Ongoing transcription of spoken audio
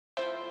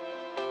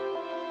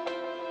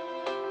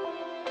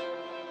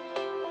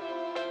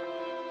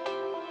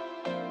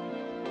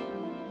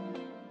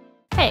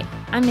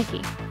I'm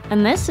Niki,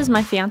 and this is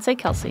my fiance,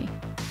 Kelsey.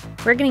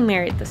 We're getting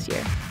married this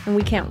year, and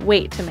we can't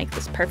wait to make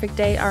this perfect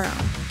day our own.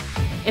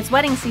 It's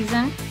wedding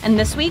season, and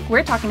this week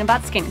we're talking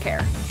about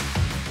skincare.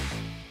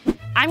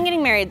 I'm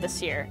getting married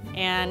this year,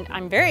 and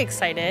I'm very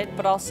excited,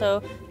 but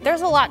also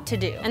there's a lot to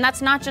do. And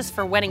that's not just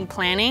for wedding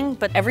planning,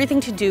 but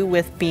everything to do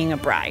with being a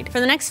bride.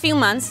 For the next few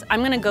months,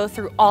 I'm gonna go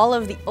through all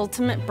of the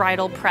ultimate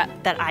bridal prep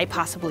that I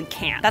possibly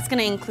can. That's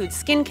gonna include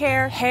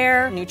skincare,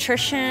 hair,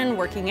 nutrition,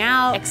 working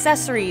out,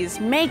 accessories,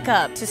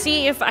 makeup, to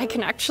see if I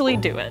can actually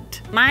do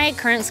it. My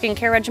current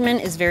skincare regimen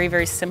is very,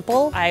 very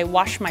simple. I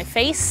wash my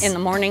face in the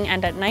morning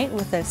and at night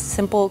with a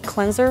simple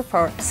cleanser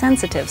for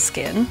sensitive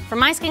skin. For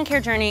my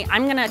skincare journey,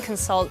 I'm gonna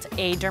consult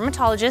a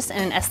dermatologist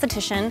and an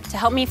esthetician to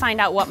help me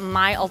find out what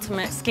my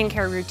ultimate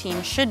skincare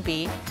routine should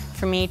be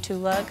for me to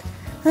look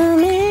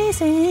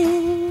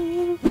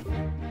amazing.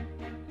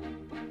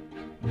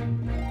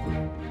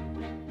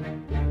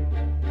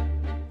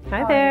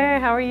 Hi there,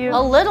 how are you?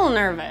 A little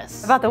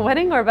nervous. About the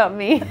wedding or about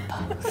me?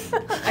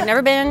 I've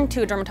never been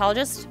to a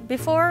dermatologist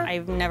before.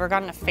 I've never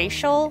gotten a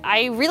facial.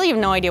 I really have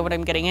no idea what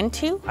I'm getting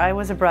into. I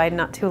was a bride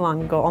not too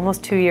long ago,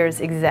 almost 2 years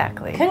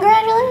exactly.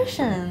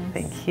 Congratulations.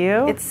 Thank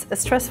you. It's a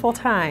stressful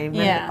time.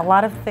 Yeah. And a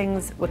lot of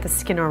things with the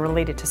skin are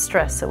related to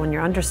stress. So when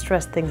you're under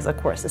stress, things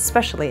look worse,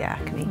 especially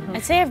acne.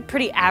 I'd say I have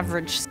pretty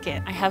average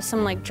skin. I have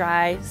some like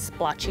dry,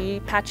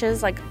 splotchy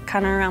patches, like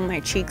kind of around my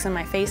cheeks and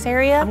my face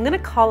area. I'm gonna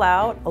call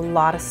out a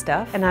lot of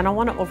stuff, and I don't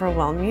want to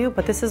overwhelm you,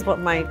 but this is what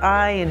my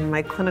eye and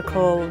my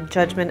clinical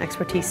judgment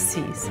expertise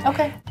sees.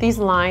 Okay. These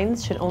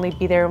lines should only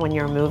be there when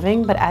you're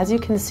moving, but as you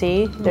can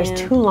see, there's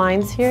 2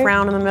 lines here.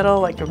 Frown in the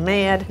middle, like you're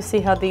mad. You see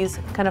how these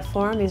kind of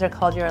form? These are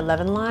called your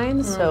 11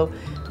 lines. So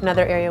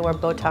another area where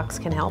Botox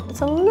can help.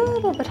 It's a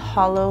little bit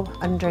hollow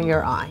under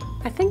your eye.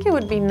 I think it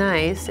would be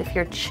nice if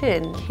your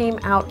chin came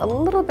out a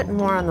little bit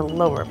more on the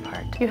lower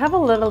part. You have a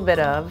little bit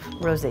of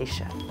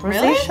rosacea.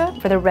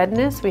 Rosacea? For the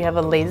redness, we have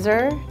a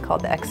laser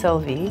called the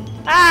XLV.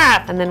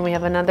 Ah! And then we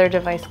have another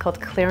device called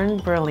Clear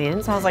and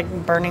Brilliant. Smells like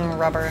burning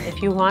rubber.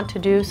 If you want to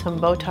do some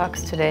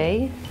Botox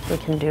today, we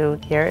can do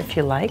here if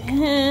you like.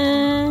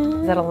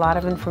 Is that a lot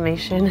of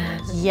information?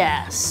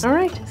 Yes. All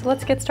right, so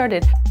let's get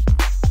started.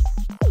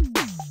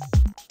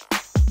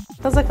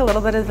 Feels like a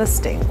little bit of a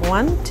sting.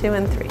 1, 2,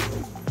 and 3.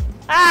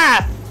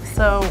 Ah!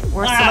 So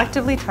we're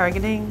selectively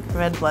targeting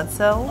red blood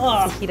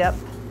cells to heat up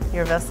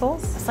your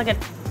vessels. It's like a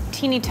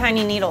teeny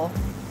tiny needle.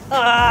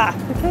 Ah!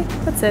 Okay,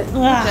 that's it. Good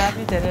job,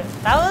 you did it.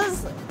 That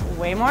was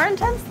way more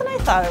intense than I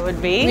thought it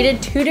would be. We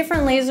did 2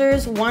 different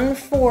lasers, one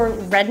for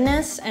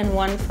redness and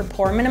one for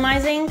pore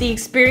minimizing. The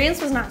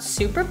experience was not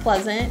super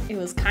pleasant. It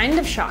was kind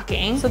of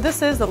shocking. So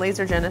this is the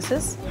Laser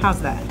Genesis.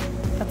 How's that?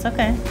 That's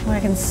okay. Oh, I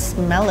can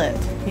smell it.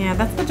 Yeah,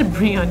 that's the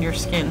debris on your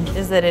skin.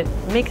 Is that it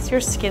makes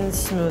your skin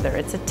smoother.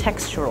 It's a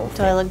textural.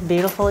 Do I look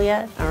beautiful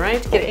yet? All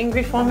right, get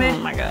angry for me. Oh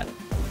my God.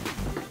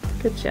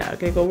 Good job.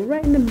 Gonna go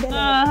right in the middle.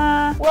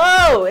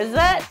 Whoa, is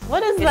that,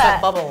 what is that? It's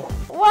a bubble.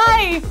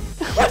 Why?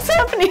 What's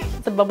happening?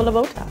 It's a bubble of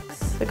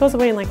Botox. It goes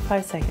away in like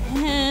 5 seconds.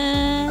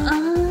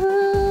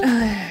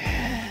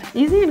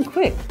 Easy and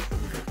quick.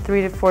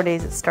 3 to 4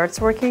 days it starts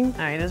working.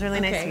 All right, it was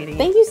really nice meeting you.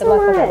 Thank you so Good luck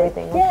much. with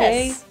everything,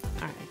 okay? Yes.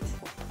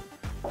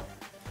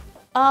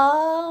 All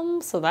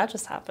right. So that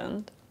just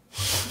happened.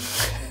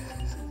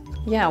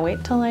 Yeah,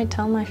 wait till I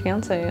tell my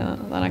fiance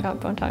that I got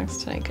Botox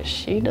today, because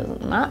she does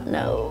not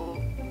know.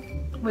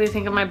 What do you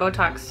think of my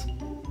Botox?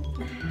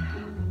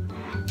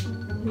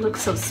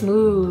 Looks so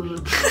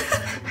smooth.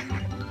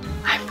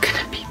 I'm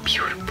gonna be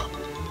beautiful.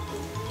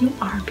 You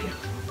are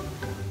beautiful.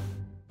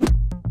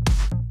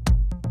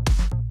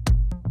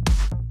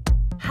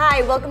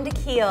 Hi, welcome to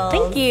Kiehl's.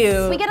 Thank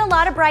you. We get a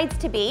lot of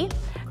brides-to-be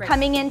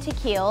coming into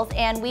Kiehl's,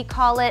 and we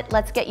call it,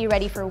 let's get you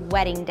ready for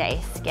wedding day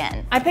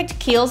skin. I picked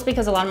Kiehl's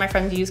because a lot of my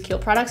friends use Kiehl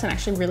products and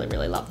actually really,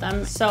 really love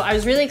them. So I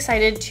was really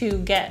excited to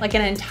get like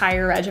an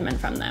entire regimen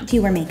from them. Do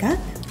you wear makeup?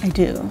 I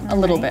do, a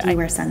little bit. Do you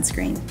wear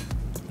sunscreen?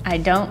 I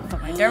don't,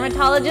 but my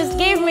dermatologist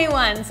gave me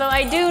one, so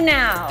I do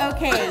now.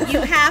 Okay,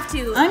 you have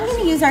to. I'm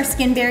gonna use our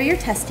skin barrier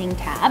testing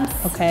tabs.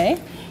 Okay.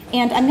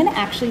 And I'm gonna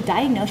actually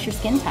diagnose your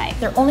skin type.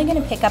 They're only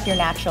gonna pick up your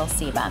natural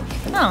sebum.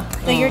 Oh.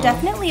 So you're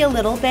definitely a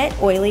little bit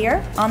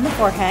oilier on the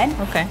forehead.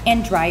 Okay.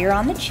 And drier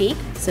on the cheek.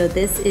 So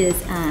this is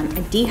a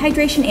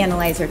dehydration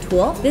analyzer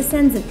tool. This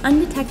sends an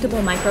undetectable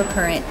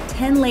microcurrent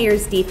 10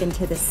 layers deep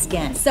into the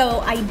skin.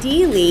 So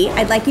ideally,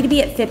 I'd like you to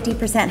be at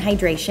 50%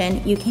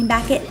 hydration. You came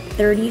back at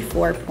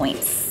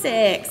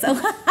 34.6. So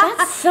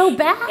That's so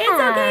bad. It's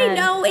okay,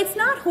 no, it's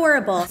not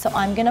horrible. So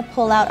I'm gonna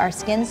pull out our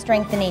skin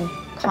strengthening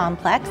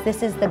complex.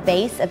 This is the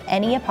base of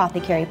any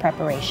apothecary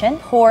preparation.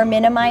 Pore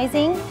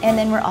minimizing, and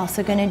then we're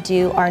also gonna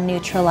do our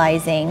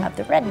neutralizing of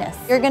the redness.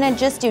 You're gonna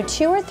just do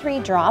 2 or 3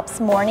 drops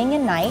morning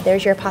and night.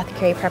 There's your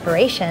apothecary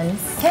preparations.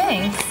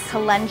 Thanks.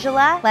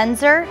 Calendula,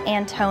 cleanser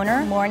and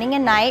toner, morning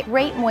and night.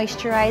 Great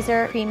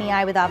moisturizer, creamy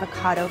eye with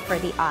avocado for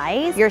the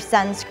eyes. Your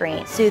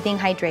sunscreen, soothing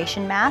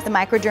hydration mask, the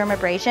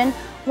microdermabrasion,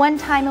 1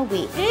 time a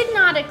week. Did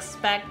not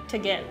expect to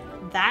get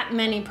that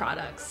many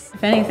products.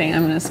 If anything,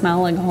 I'm gonna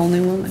smell like a whole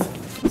new woman.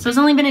 So it's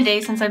only been a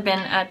day since I've been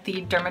at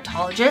the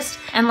dermatologist,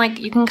 and like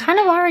you can kind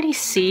of already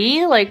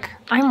see, like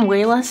I'm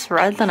way less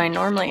red than I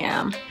normally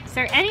am. Is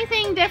there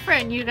anything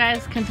different you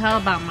guys can tell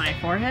about my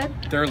forehead?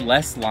 There are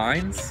less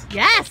lines?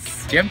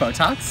 Yes! Do you have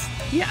Botox?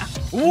 Yeah.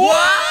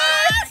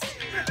 What?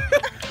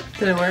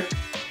 Did it work?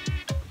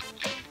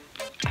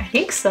 I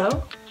think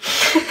so.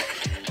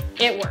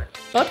 It worked.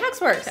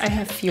 Botox works. I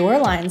have fewer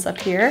lines up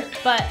here,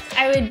 but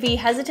I would be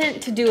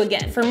hesitant to do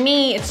again. For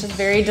me, it's just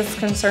very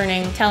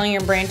disconcerting telling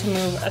your brain to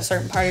move a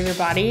certain part of your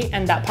body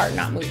and that part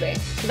not moving.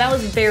 So that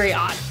was very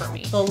odd for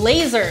me. The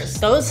lasers,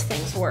 those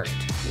things worked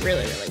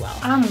really, really well.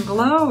 I'm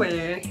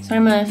glowy. So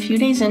I'm a few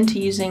days into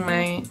using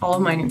all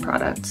of my new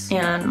products,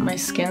 and my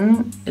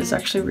skin is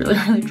actually really,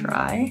 really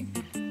dry.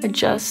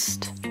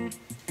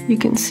 You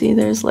can see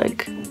there's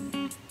like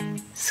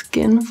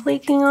skin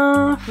flaking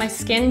off. My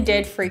skin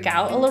did freak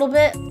out a little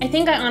bit. I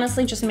think I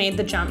honestly just made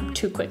the jump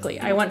too quickly.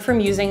 I went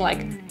from using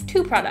like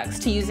 2 products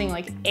to using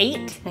like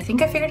 8. I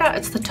think I figured out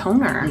it's the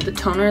toner. The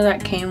toner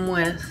that came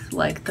with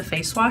like the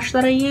face wash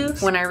that I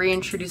use. When I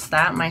reintroduced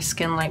that, my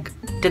skin like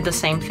did the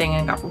same thing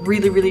and got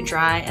really, really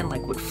dry and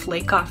like would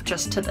flake off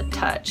just to the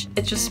touch.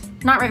 It's just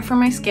not right for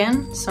my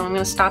skin, so I'm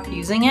gonna stop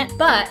using it.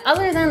 But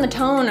other than the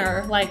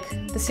toner, like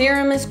the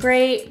serum is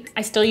great.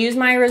 I still use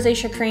my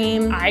rosacea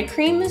cream. Eye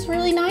cream is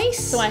really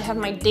nice. So I have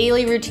my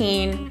daily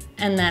routine,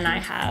 and then I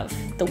have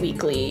the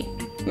weekly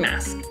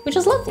mask, which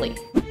is lovely.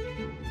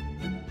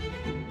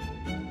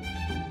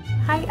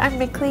 Hi, I'm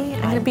Niki.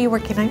 I'm going to be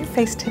working on your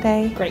face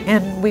today. Great.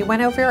 And we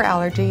went over your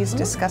allergies,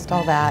 discussed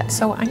all that.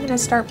 So I'm going to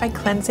start by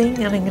cleansing,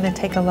 and I'm going to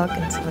take a look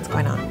and see what's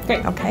going on.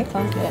 Great. Okay.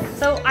 Sounds good.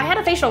 So I had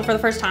a facial for the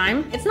first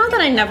time. It's not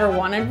that I never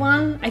wanted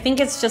one. I think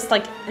it's just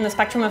like in the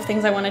spectrum of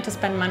things I wanted to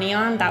spend money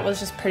on, that was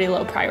just pretty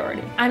low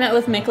priority. I met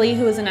with Niki,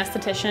 who is an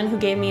esthetician, who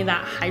gave me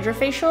that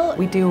HydraFacial.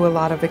 We do a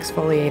lot of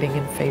exfoliating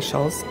in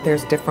facials.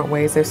 There's different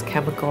ways. There's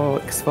chemical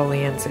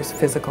exfoliants, there's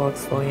physical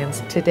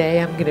exfoliants.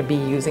 Today I'm going to be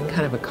using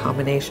kind of a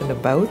combination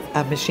of both.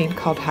 A machine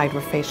called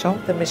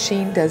HydraFacial. The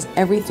machine does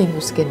everything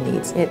your skin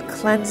needs. It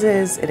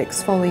cleanses, it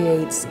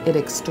exfoliates, it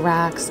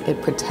extracts, it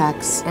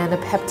protects, and a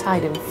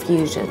peptide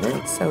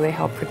infusion. So they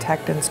help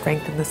protect and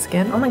strengthen the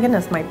skin. Oh my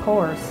goodness, my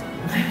pores.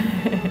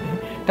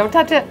 Don't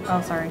touch it.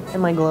 Oh, sorry.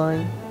 Am I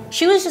glowing?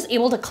 She was just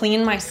able to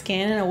clean my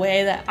skin in a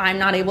way that I'm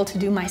not able to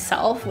do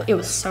myself. It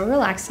was so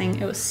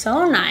relaxing. It was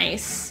so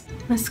nice.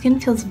 My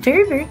skin feels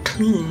very, very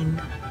clean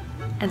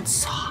and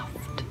soft.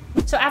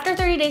 So after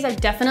 30 days,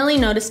 I've definitely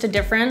noticed a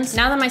difference.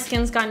 Now that my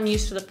skin's gotten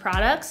used to the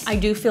products, I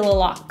do feel a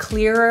lot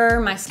clearer.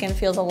 My skin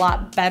feels a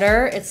lot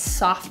better. It's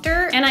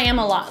softer, and I am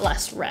a lot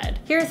less red.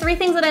 Here are 3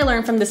 things that I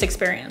learned from this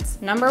experience.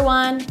 Number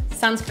 1,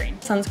 sunscreen.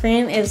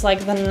 Sunscreen is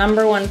like the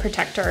 #1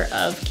 protector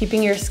of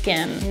keeping your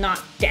skin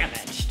not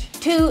damaged.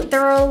 2,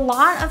 there are a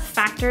lot of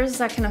factors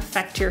that can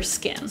affect your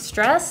skin.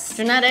 Stress,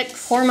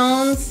 genetics,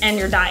 hormones, and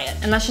your diet.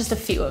 And that's just a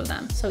few of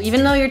them. So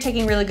even though you're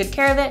taking really good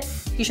care of it,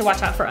 you should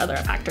watch out for other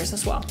factors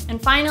as well. And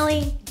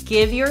finally,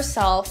 give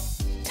yourself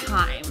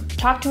time.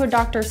 Talk to a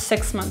doctor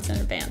 6 months in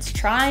advance.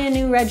 Try a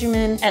new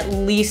regimen at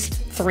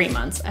least 3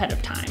 months ahead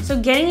of time. So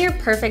getting your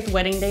perfect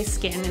wedding day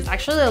skin is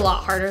actually a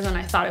lot harder than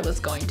I thought it was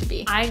going to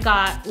be. I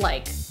got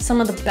like some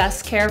of the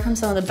best care from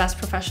some of the best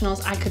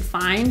professionals I could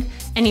find.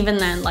 And even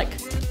then, like,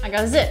 I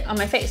got a zit on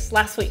my face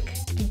last week.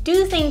 I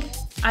do think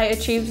I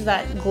achieved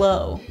that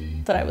glow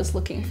that I was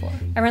looking for.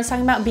 Everyone's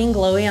talking about being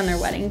glowy on their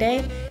wedding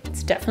day.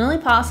 It's definitely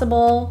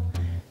possible.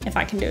 If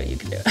I can do it, you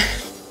can do it.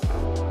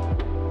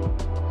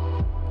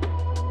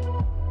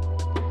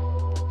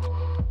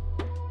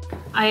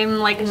 I'm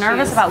like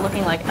nervous about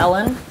looking like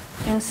Ellen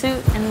in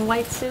suit and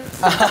white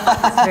suits.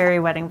 It's very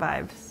wedding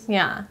vibes.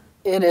 Yeah.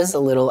 It is a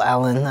little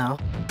Ellen though.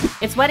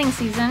 It's wedding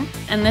season,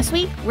 and this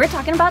week we're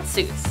talking about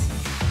suits.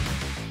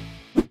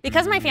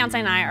 Because my fiance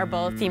and I are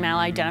both female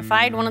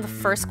identified, one of the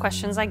first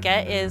questions I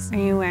get is, are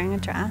you wearing a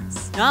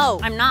dress? No,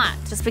 I'm not.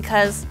 Just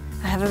because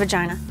I have a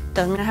vagina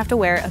doesn't mean I have to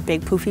wear a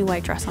big poofy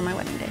white dress on my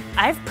wedding day.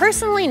 I've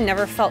personally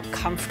never felt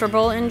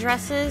comfortable in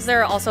dresses.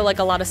 There are also like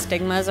a lot of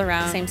stigmas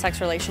around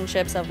same-sex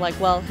relationships of like,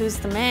 well, who's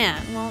the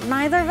man? Well,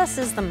 neither of us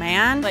is the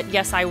man, but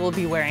yes, I will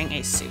be wearing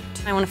a suit.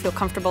 I want to feel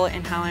comfortable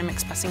in how I'm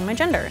expressing my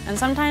gender. And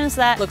sometimes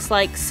that looks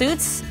like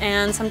suits,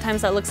 and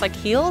sometimes that looks like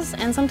heels,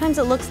 and sometimes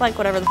it looks like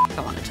whatever the f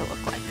I want it to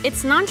look like.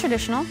 It's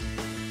non-traditional,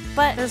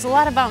 but there's a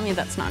lot about me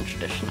that's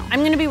non-traditional.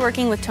 I'm gonna be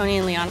working with Tony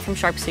and Leon from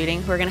Sharp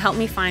Suiting, who are gonna help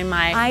me find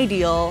my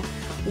ideal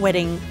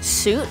wedding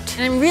suit.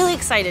 And I'm really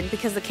excited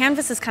because the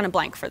canvas is kind of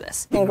blank for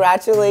this.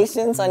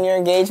 Congratulations on your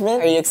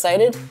engagement. Are you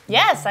excited?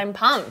 Yes, I'm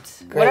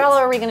pumped. Great. What all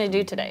are we gonna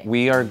do today?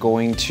 We are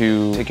going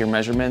to take your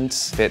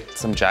measurements, fit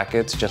some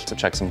jackets just to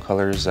check some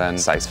colors and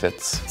size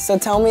fits. So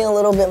tell me a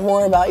little bit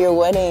more about your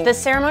wedding. The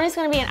ceremony is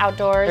going to be an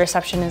outdoor. The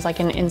reception is like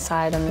an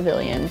inside a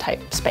pavilion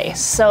type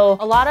space. So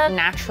a lot of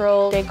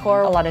natural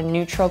decor, a lot of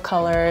neutral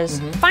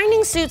colors.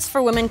 Finding suits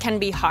for women can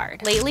be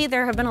hard. Lately,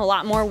 there have been a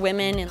lot more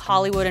women in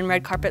Hollywood and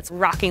red carpets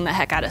rocking the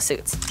heck heck out of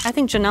suits. I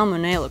think Janelle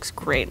Monáe looks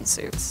great in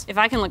suits. If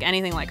I can look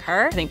anything like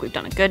her, I think we've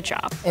done a good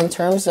job. In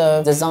terms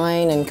of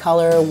design and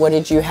color, what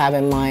did you have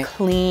in mind?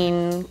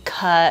 Clean,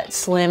 cut,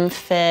 slim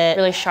fit,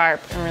 really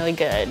sharp and really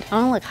good. I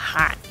wanna look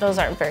hot. Those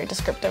aren't very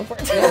descriptive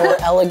words. More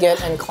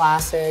elegant and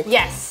classic.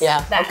 Yes.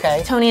 Yeah, that.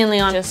 okay. Tony and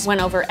Leon just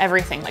went over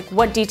everything. Like,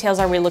 what details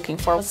are we looking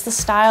for? What's the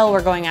style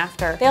we're going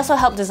after? They also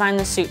helped design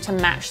the suit to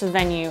match the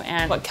venue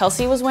and what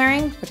Kelsey was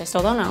wearing, which I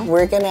still don't know.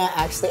 We're gonna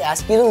actually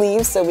ask you to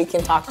leave so we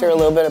can talk to her a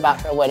little bit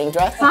about her wedding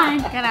dress. Fine,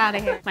 get out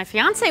of here. My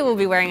fiance will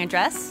be wearing a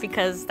dress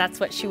because that's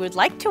what she would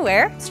like to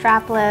wear.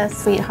 Strapless,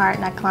 sweetheart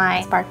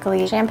neckline,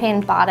 sparkly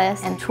champagne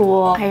bodice, and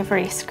tulle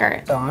ivory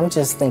skirt. So I'm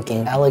just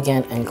thinking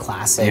elegant and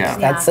classic. Yeah.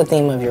 That's the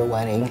theme of your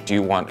wedding. Do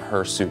you want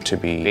her suit to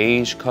be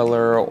beige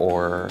color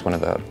or one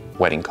of the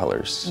wedding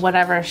colors?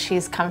 Whatever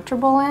she's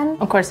comfortable in.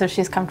 Of course, if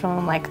she's comfortable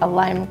in like a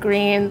lime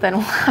green, then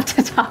we'll have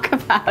to talk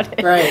about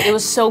it. Right. It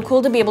was so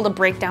cool to be able to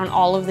break down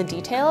all of the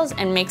details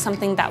and make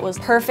something that was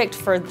perfect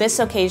for this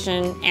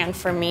occasion and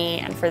for me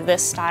and for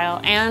this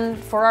style and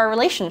for our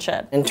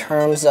relationship. In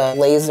terms of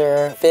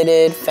laser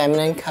fitted,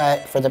 feminine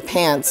cut for the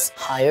pants,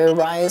 higher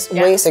rise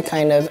waist to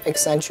kind of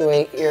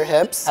accentuate your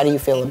hips. How do you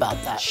feel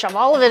about that? Shove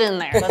all of it in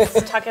there.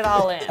 Let's tuck it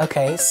all in.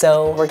 Okay,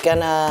 so we're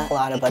gonna pull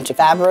out a bunch of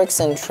fabrics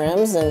and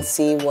trims and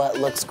see what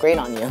looks great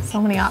on you.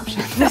 So many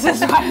options. This is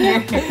why you're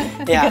here.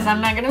 Yeah. Because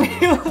I'm not gonna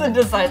be able to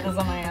decide this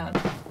on my own.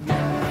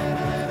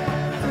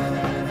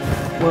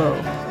 Whoa.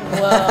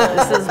 Whoa.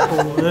 This is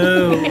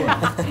blue.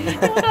 You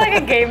look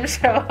like a game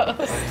show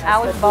host.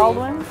 Alec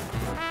Baldwin.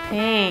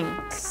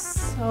 Pink.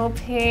 So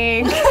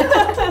pink.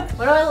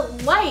 What about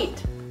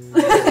white?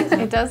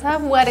 It does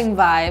have wedding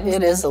vibes.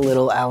 It is a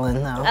little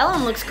Ellen though.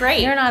 Ellen looks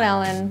great. You're not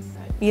Ellen.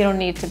 You don't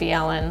need to be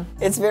Ellen.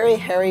 It's very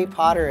Harry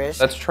Potter-ish.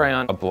 Let's try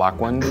on a black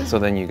one so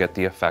then you get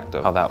the effect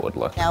of how that would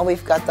look. Now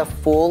we've got the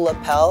full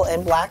lapel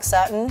in black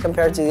satin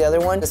compared to the other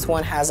one. This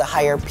one has a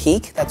higher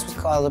peak. That's what's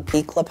called a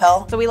peak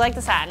lapel. So we like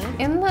the satin.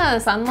 In the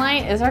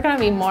sunlight, is there gonna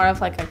be more of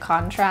like a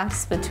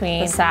contrast between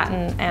the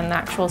satin and the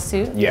actual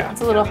suit? Yeah.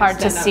 It's a little hard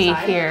to see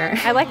here.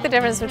 I like the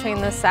difference between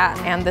the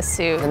satin and the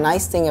suit. The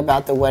nice thing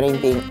about the wedding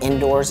being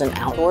indoors and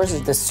outdoors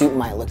is the suit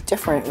might look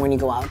different when you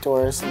go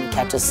outdoors and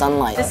catches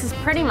sunlight. This is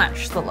pretty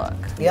much the look.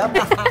 Yep.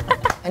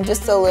 And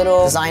just a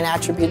little design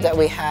attribute that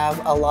we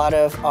have, a lot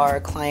of our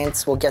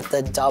clients will get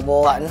the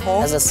double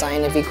buttonhole as a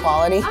sign of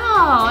equality. Oh,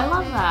 I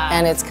love that.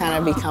 And it's kind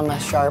of become a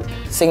sharp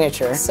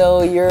signature.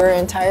 So your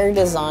entire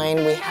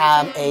design, we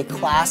have a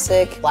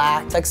classic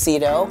black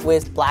tuxedo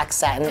with black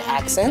satin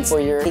accents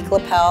for your peak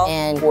lapel,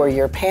 and for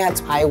your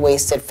pants,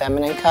 high-waisted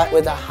feminine cut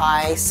with a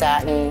high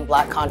satin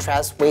black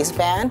contrast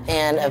waistband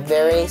and a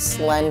very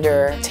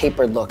slender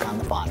tapered look on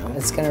the bottom.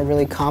 It's gonna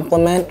really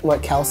complement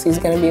what Kelsey's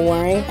gonna be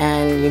wearing,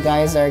 and you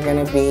guys are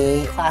gonna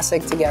be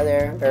classic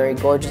together, very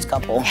gorgeous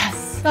couple.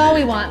 Yes, that's all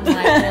we want in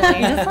life, really.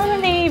 You just want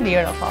to be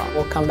beautiful.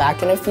 We'll come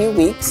back in a few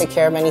weeks, take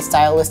care of any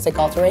stylistic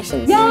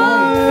alterations.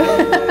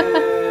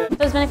 So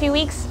it's been a few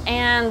weeks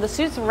and the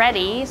suit's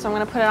ready, so I'm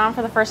gonna put it on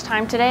for the first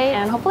time today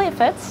and hopefully it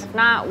fits. If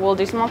not, we'll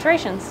do some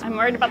alterations. I'm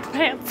worried about the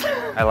pants.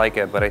 I like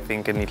it, but I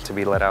think it needs to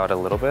be let out a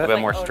little bit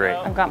more straight.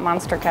 I've got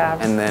monster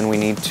calves. And then we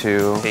need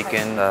to take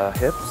in the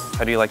hips.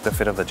 How do you like the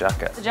fit of the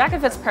jacket? The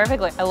jacket fits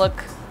perfectly. I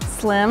look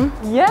slim.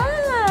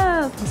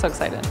 Yes! I'm so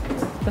excited.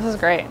 This is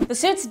great. The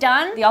suit's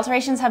done. The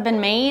alterations have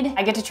been made.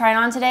 I get to try it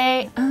on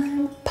today.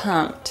 I'm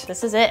pumped.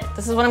 This is it.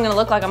 This is what I'm gonna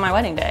look like on my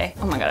wedding day.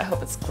 Oh my God, I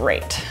hope it's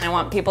great. I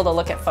want people to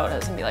look at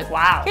photos and be like,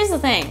 wow. Here's the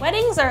thing.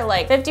 Weddings are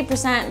like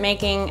 50%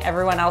 making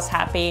everyone else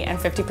happy and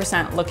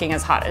 50% looking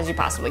as hot as you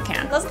possibly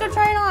can. Let's go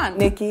try it on.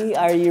 Niki,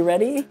 are you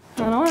ready?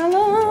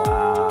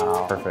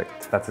 Wow.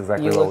 Perfect. That's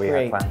exactly You what look we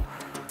great. had planned.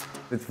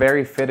 It's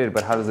very fitted,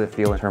 but how does it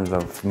feel in terms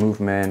of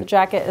movement? The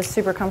jacket is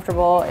super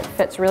comfortable. It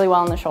fits really well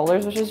on the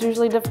shoulders, which is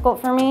usually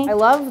difficult for me. I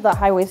love the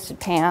high-waisted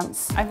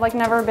pants. I've like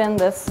never been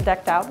this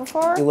decked out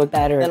before. You look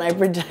better than I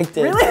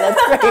projected. Really?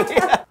 That's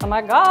great. Oh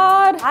my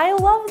God, I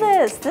love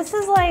this. This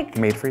is like,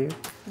 Made for you?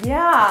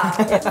 yeah.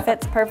 It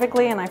fits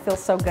perfectly and I feel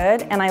so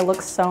good and I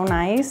look so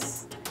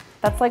nice.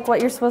 That's like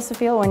what you're supposed to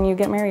feel when you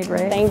get married,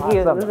 right? Thank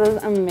you, this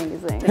is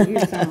amazing. Thank you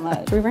so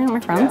much. Should we bring out my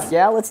friends?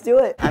 Yeah, let's do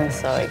it. I'm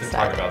so excited.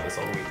 Talk about this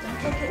all week.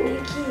 Look at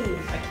Niki.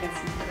 I can't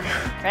see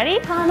her. Ready?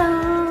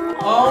 Ta-da!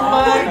 Oh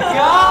my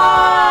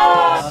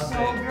God!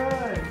 So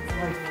good. It's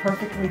like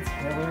perfectly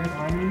tailored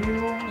on you.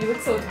 You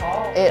look so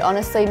tall. It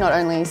honestly not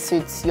only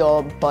suits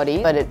your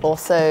body, but it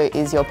also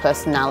is your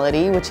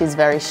personality, which is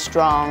very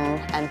strong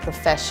and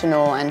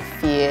professional and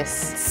fierce.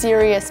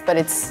 Serious, but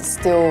it's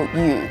still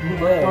you. You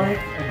look like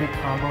a good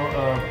combo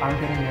of I'm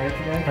getting married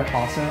today, but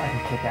also I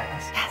can kick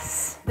ass.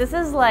 Yes! This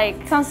is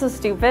like, sounds so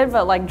stupid,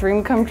 but like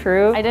dream come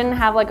true. I didn't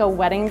have like a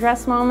wedding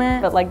dress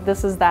moment, but like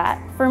this is that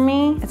for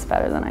me. It's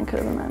better than I could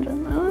have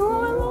imagined.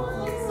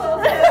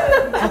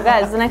 Oh,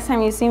 guys, the next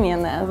time you see me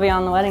in this, it'll be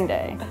on the wedding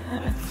day.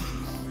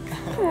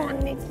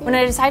 When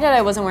I decided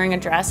I wasn't wearing a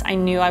dress, I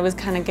knew I was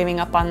kind of giving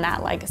up on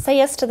that, like, say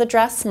yes to the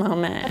dress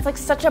moment. It's like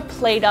such a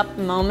played up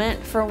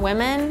moment for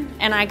women,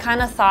 and I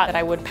kind of thought that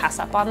I would pass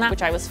up on that,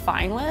 which I was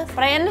fine with,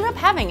 but I ended up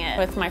having it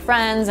with my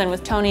friends and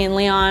with Tony and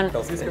Leon.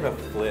 Kelsey's gonna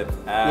flip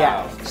out.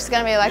 Yeah, she's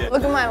gonna be like,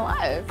 look at my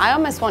wife. I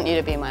almost want you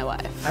to be my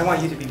wife. I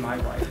want you to be my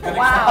wife.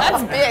 Wow,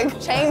 that's big.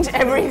 Change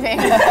everything.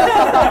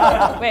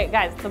 Wait,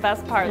 guys, the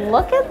best part.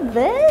 Look at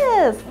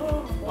this.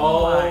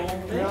 Oh my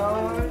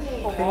gosh.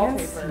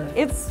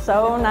 It's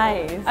so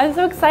nice. I'm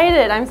so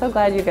excited. I'm so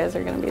glad you guys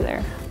are gonna be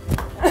there.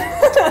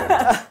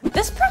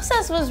 This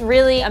process was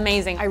really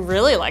amazing. I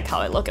really like how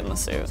I look in the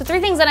suit. So 3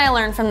 things that I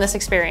learned from this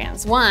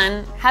experience.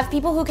 1, have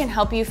people who can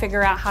help you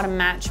figure out how to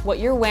match what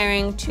you're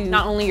wearing to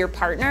not only your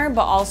partner,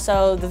 but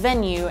also the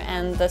venue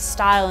and the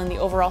style and the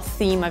overall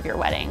theme of your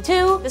wedding.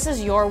 2, this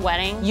is your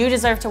wedding. You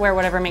deserve to wear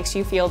whatever makes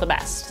you feel the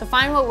best. So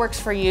find what works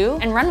for you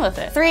and run with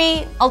it.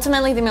 3,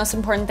 ultimately the most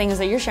important thing is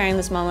that you're sharing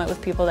this moment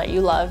with people that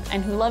you love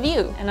and who love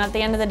you. And at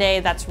the end of the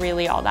day, that's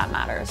really all that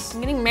matters. I'm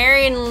getting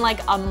married in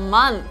like a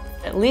month.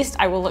 At least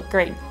I will look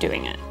great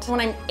doing it. When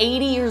I'm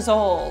 80 years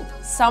old,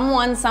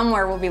 someone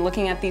somewhere will be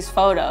looking at these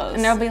photos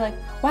and they'll be like,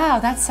 wow,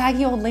 that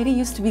saggy old lady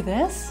used to be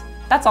this?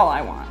 That's all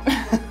I want.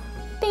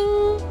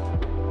 Bing.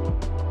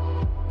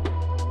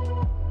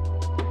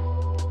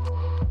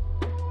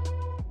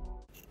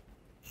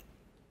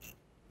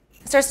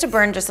 It starts to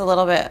burn just a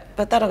little bit,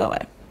 but that'll go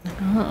away.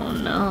 Oh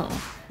no.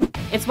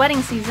 It's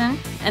wedding season,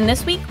 and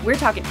this week we're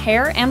talking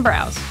hair and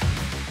brows.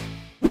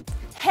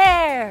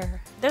 Hair!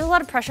 There's a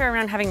lot of pressure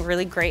around having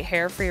really great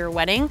hair for your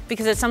wedding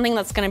because it's something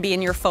that's gonna be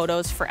in your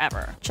photos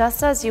forever.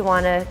 Just as you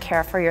wanna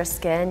care for your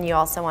skin, you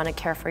also wanna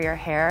care for your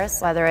hairs,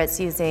 whether it's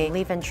using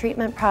leave-in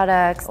treatment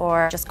products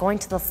or just going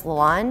to the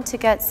salon to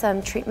get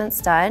some treatments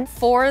done.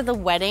 For the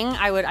wedding,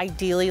 I would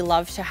ideally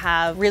love to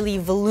have really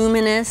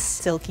voluminous,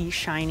 silky,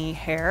 shiny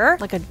hair,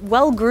 like a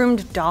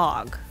well-groomed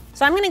dog.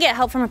 So I'm gonna get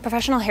help from a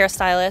professional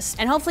hairstylist,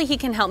 and hopefully he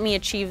can help me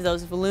achieve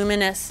those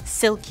voluminous,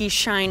 silky,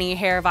 shiny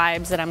hair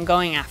vibes that I'm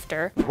going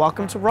after.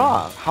 Welcome to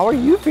Raw. How are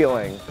you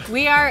feeling?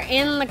 We are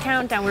in the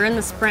countdown. We're in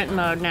the sprint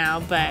mode now,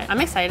 but I'm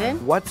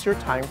excited. What's your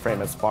time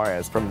frame as far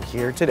as from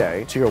here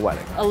today to your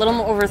wedding? A little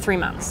more over 3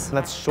 months.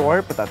 That's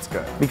short, but that's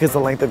good. Because the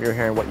length of your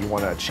hair and what you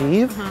want to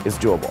achieve is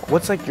doable.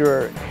 What's like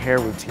your hair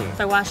routine?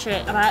 So I wash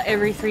it about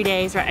every 3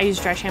 days. I use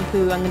dry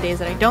shampoo on the days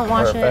that I don't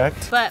wash it.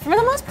 But for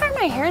the most part,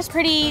 my hair is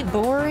pretty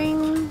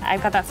boring.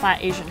 I've got that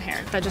flat Asian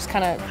hair that just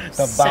kind of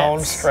The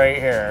bone straight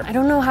hair. I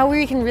don't know how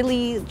we can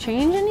really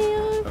change any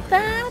of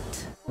that.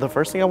 The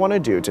first thing I want to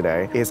do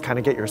today is kind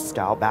of get your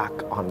scalp back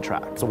on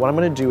track. So what I'm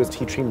going to do is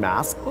tea tree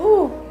mask.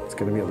 Ooh. It's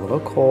going to be a little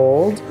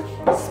cold.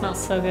 It smells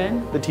so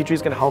good. The tea tree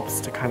is going to help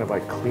us to kind of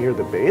like clear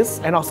the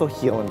base and also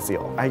heal and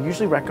seal. I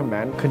usually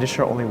recommend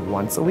conditioner only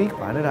once a week.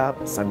 Line it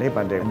up, Sunday,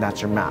 Monday, and that's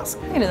your mask.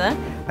 I can do that.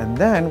 And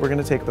then we're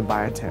going to take the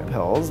biotin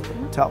pills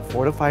to help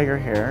fortify your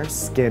hair,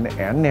 skin,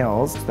 and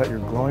nails so that you're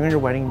glowing on your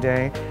wedding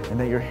day and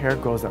that your hair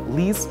grows at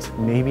least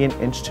maybe 1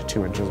 inch to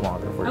 2 inches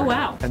longer. Oh,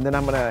 wow. And then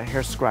I'm going to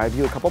hair scribe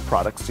you a couple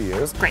products to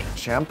use. Great.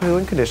 Shampoo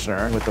and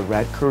conditioner with the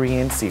red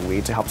Korean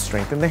seaweed to help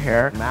strengthen the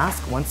hair.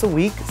 Mask once a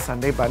week,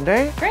 Sunday, Monday.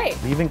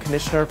 Great. Leave-in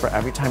conditioner for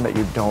every time that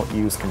you don't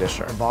use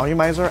conditioner.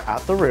 Volumizer at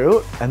the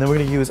root, and then we're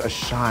gonna use a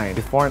shine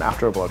before and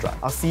after a blow dry.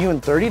 I'll see you in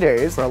 30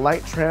 days for a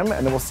light trim,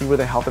 and then we'll see where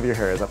the health of your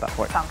hair is at that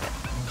point. Sounds good.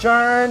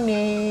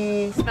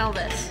 Journey! Smell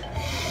this.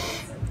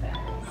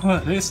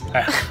 What is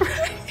that?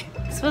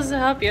 It's supposed to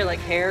help your like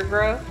hair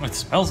grow. It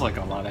smells like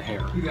a lot of hair.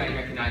 You guys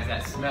recognize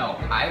that smell.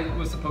 I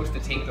was supposed to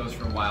take those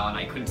for a while and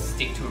I couldn't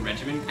stick to a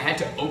regimen. I had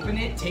to open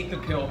it, take the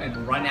pill,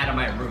 and run out of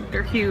my room.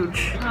 They're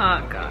huge.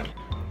 Oh, God.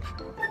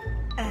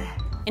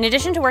 In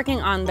addition to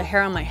working on the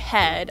hair on my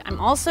head, I'm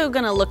also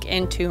gonna look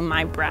into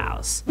my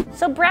brows.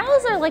 So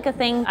brows are like a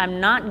thing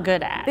I'm not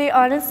good at. They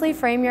honestly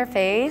frame your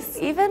face.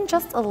 Even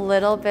just a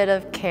little bit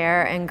of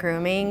care and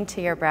grooming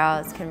to your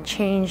brows can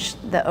change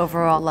the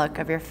overall look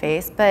of your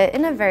face, but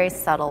in a very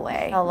subtle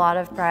way. A lot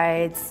of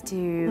brides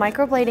do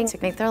microblading to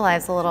make their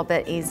lives a little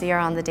bit easier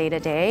on the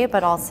day-to-day,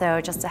 but also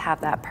just to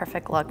have that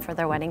perfect look for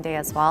their wedding day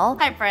as well.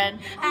 Hi, Fred.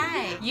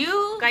 Hi.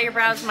 You got your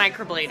brows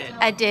microbladed.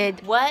 I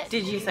did. What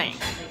did you think?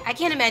 I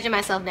can't imagine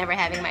myself never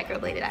having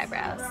microbladed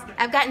eyebrows.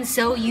 I've gotten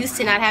so used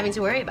to not having to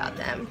worry about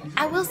them.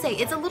 I will say,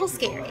 it's a little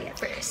scary at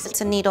first.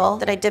 It's a needle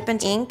that I dip in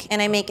ink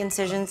and I make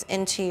incisions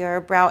into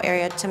your brow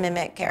area to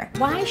mimic hair.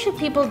 Why should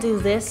people do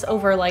this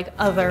over like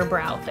other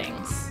brow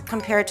things?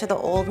 Compared to the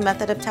old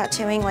method of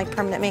tattooing, like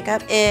permanent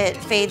makeup, it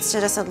fades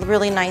to just a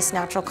really nice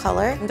natural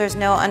color. There's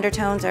no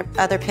undertones or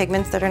other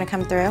pigments that are gonna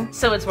come through.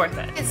 So it's worth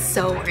it. It's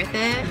so worth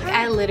it.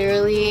 I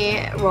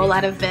literally roll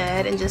out of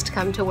bed and just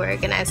come to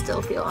work and I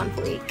still feel on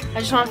fleek. I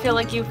just wanna feel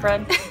like you,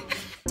 Fred.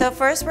 So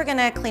first we're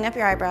gonna clean up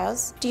your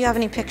eyebrows. Do you have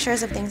any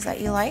pictures of things that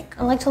you like?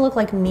 I like to look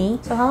like me.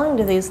 So how long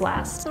do these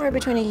last? Somewhere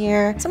between a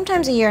year,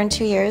 sometimes a year and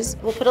 2 years.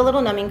 We'll put a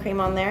little numbing cream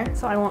on there.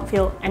 So I won't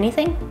feel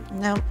anything?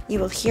 No, you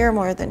will hear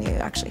more than you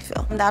actually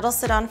feel. And that'll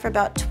sit on for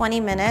about 20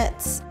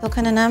 minutes. Feel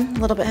kind of numb, a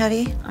little bit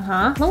heavy.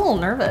 I'm a little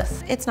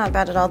nervous. It's not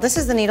bad at all. This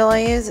is the needle I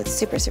use. It's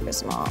super, super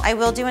small. I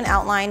will do an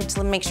outline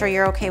to make sure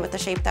you're okay with the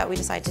shape that we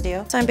decide to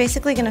do. So I'm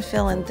basically gonna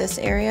fill in this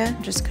area,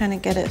 just kind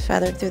of get it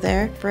feathered through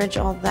there, bridge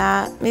all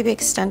that, maybe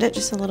extend it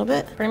just a little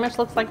bit. Pretty much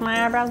looks like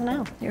my eyebrows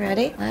now. You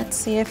ready? Let's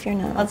see if you're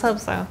numb. Let's hope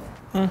so.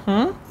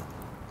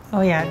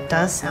 Oh yeah, it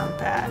does sound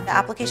bad. The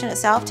application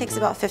itself takes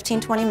about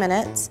 15-20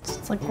 minutes.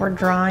 It's like we're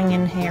drawing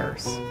in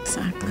hairs.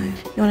 Exactly.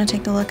 You want to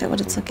take a look at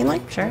what it's looking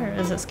like? Sure.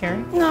 Is it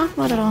scary? No,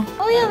 not at all.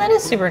 Oh yeah, that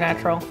is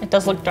supernatural. It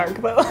does look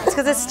dark though. It's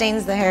because it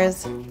stains the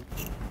hairs.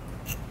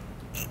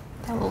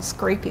 That little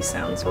scrapey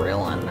sounds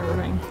real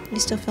unnerving. You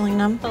still feeling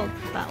numb? Oh,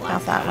 that About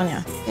last that one,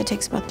 yeah. It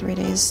takes about 3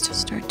 days to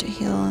start to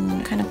heal and then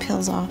it kind of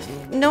peels off.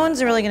 No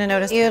one's really gonna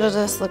notice. It'll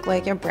just look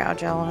like your brow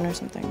gel on or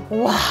something.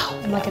 Wow,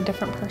 I'm like a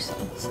different person.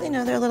 So, you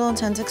know, they're a little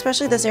intense,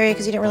 especially this area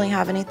because you didn't really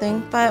have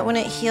anything. But when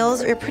it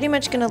heals, you're pretty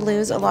much gonna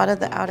lose a lot of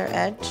the outer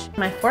edge.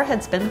 My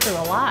forehead's been through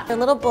a lot. They're a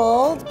little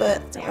bold,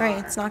 but don't worry,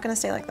 it's not gonna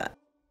stay like that.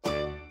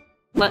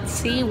 Let's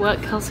see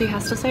what Kelsey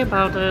has to say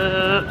about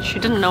it. She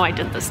didn't know I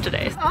did this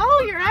today.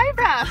 Oh, your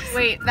eyebrows.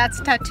 Wait,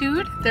 that's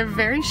tattooed? They're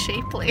very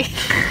shapely.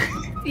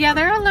 Yeah,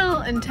 they're a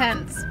little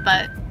intense,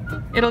 but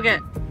it'll get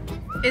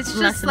it's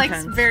just like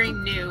very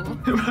new.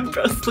 My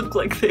eyebrows look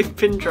like they've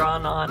been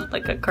drawn on,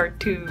 like a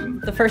cartoon.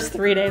 The first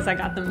 3 days I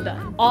got them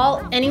done.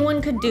 All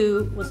anyone could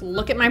do was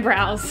look at my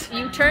brows.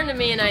 You turned to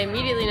me and I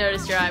immediately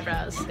noticed your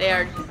eyebrows. They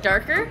are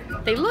darker.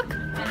 They look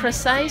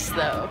precise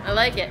though. I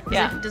like it.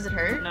 Does it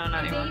hurt? No,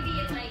 not anymore. Maybe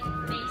it like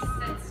makes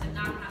sense to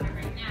not have it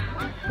right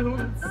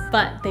now.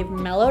 But they've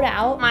mellowed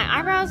out. My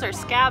eyebrows are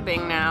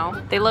scabbing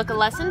now. They look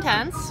less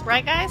intense,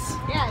 right guys?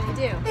 Yeah, you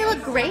do. They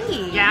look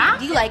great. Yeah?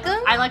 Do you like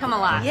them? I like them a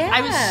lot. Yeah.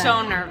 I was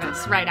so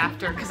nervous right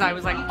after because I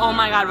was like, oh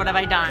my God, what have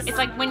I done? It's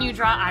like when you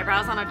draw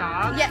eyebrows on a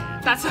dog. Yeah.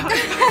 That's how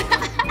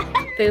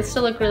They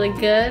still look really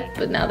good,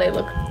 but now they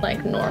look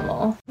like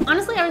normal.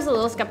 Honestly, I was a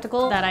little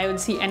skeptical that I would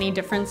see any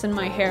difference in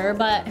my hair,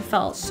 but it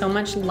felt so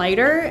much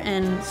lighter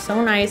and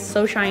so nice,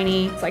 so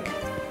shiny. It's like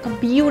a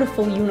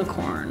beautiful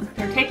unicorn.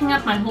 You're taking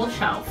up my whole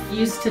shelf.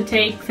 Used to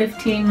take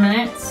 15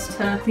 minutes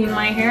to clean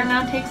my hair,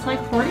 now it takes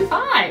like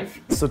 45.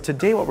 So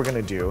today what we're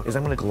gonna do is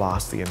I'm gonna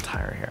gloss the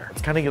entire hair.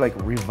 It's kind of like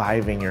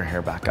reviving your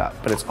hair back up,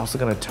 but it's also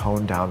gonna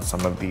tone down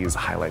some of these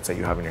highlights that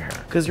you have in your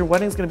hair. Because your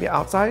wedding's gonna be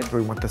outside,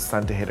 we want the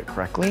sun to hit it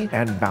correctly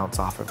and bounce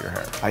off of your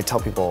hair. I tell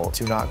people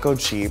to not go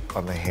cheap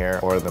on the hair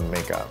or the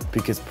makeup,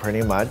 because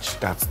pretty much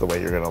that's the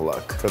way you're gonna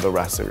look for the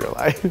rest of your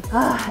life.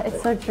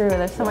 It's so true,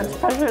 there's so much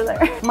pressure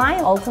there. My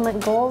ultimate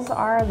goals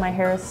are my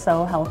hair is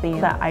so healthy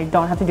that I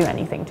don't have to do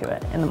anything to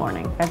it in the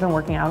morning. I've been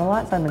working out a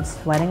lot, so I've been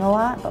sweating a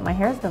lot, but my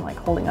hair's been like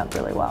holding up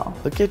really well.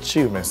 Look at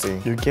you,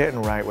 Missy. You're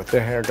getting right with the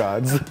hair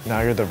gods.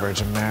 Now you're the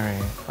Virgin Mary.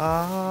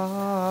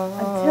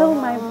 Until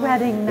my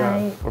wedding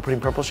night. We're putting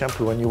purple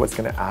shampoo on you, what's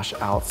gonna ash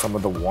out some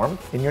of the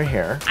warmth in your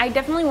hair. I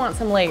definitely want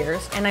some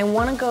layers and I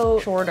want to go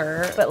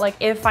shorter, but like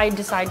if I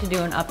decide to do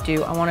an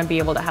updo, I want to be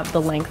able to have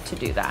the length to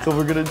do that. So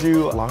we're gonna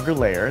do longer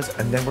layers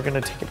and then we're gonna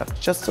take it up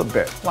just a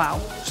bit. Wow.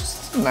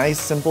 Just a nice,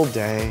 simple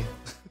day.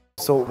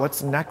 So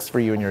what's next for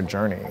you in your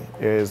journey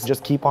is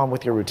just keep on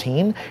with your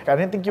routine. I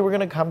didn't think you were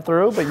gonna come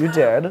through, but you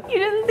did. You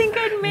didn't think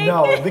I'd make it?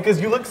 No,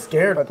 because you look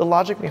scared. But the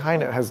logic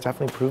behind it has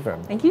definitely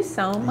proven. Thank you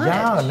so much.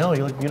 Yeah, no,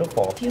 you look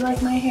beautiful. Do you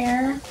like my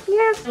hair?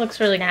 Yes. It looks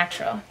really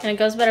natural. And it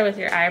goes better with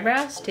your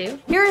eyebrows too.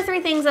 Here are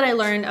 3 things that I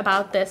learned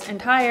about this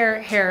entire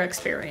hair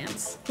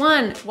experience.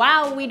 1,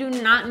 wow, we do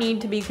not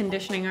need to be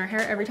conditioning our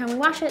hair every time we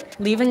wash it.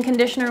 Leave-in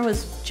conditioner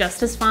was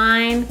just as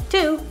fine.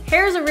 2,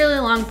 hair is a really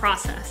long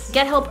process.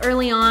 Get help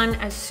early on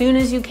as soon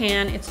as you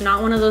can. It's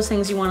not one of those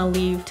things you want to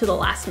leave to the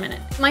last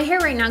minute. My hair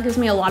right now gives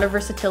me a lot of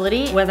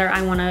versatility, whether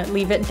I want to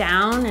leave it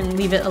down and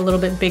leave it a little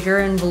bit bigger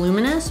and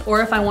voluminous,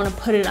 or if I want to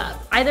put it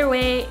up. Either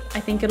way,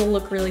 I think it'll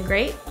look really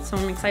great, so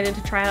I'm excited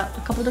to try out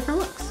a couple different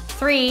looks.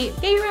 3,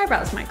 get your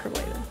eyebrows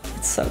microbladed.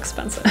 It's so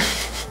expensive.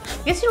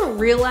 I guess you don't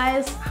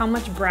realize how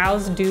much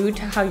brows do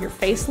to how your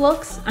face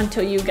looks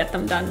until you get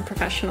them done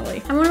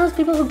professionally. I'm one of those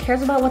people who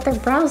cares about what their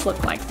brows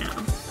look like now.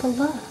 But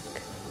look,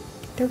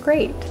 they're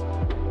great.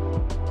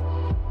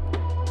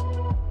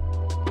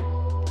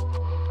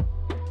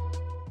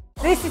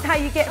 This is how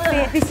you get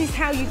fit, this is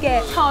how you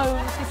get toned,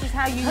 this is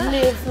how you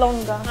live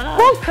longer.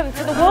 Welcome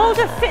to the world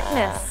of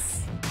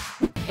fitness.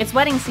 It's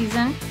wedding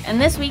season, and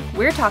this week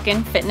we're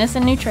talking fitness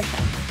and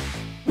nutrition.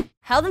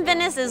 Health and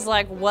fitness is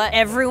like what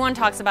everyone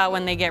talks about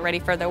when they get ready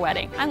for their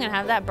wedding. I'm gonna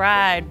have that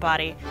bride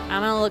body.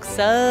 I'm gonna look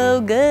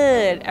so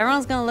good.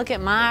 Everyone's gonna look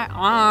at my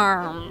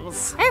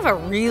arms. I have a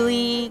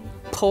really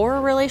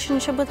poor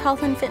relationship with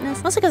health and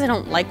fitness, mostly because I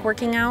don't like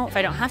working out if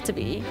I don't have to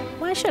be.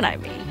 Why why should I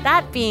be?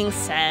 That being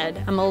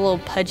said, I'm a little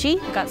pudgy.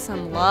 I've got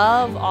some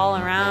love all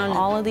around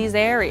all of these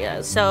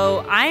areas.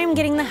 So I am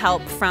getting the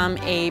help from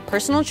a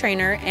personal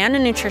trainer and a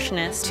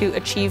nutritionist to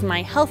achieve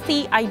my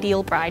healthy,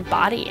 ideal bride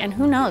body. And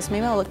who knows,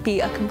 maybe I'll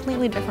be a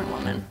completely different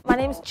woman. My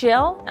name's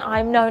Jill.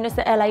 I'm known as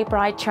the LA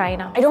bride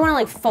trainer. I don't want to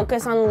like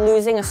focus on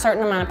losing a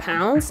certain amount of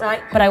pounds,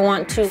 right? But I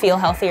want to feel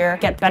healthier,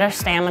 get better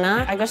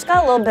stamina. I just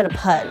got a little bit of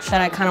pudge that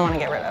I kind of want to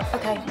get rid of.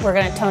 Okay. We're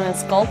gonna tone and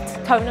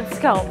sculpt. Tone and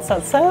sculpt.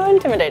 Sounds so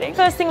intimidating.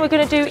 First thing we're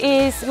gonna do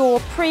is your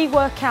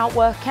pre-workout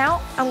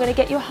workout. I'm gonna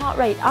get your heart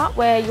rate up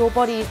where your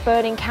body is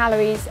burning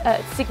calories at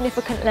a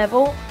significant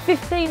level.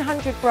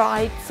 1,500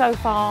 brides so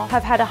far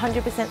have had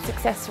 100%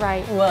 success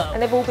rate. Whoa.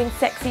 And they've all been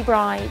sexy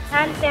brides.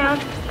 Hands down,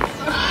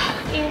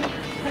 in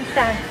and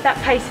stand. That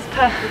pace is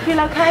perfect. Feel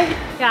okay?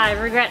 Yeah, I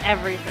regret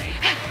everything.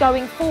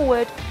 Going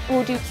forward,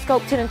 we'll do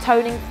sculpting and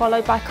toning,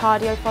 followed by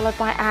cardio, followed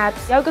by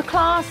abs. Yoga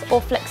class or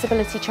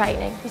flexibility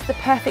training is the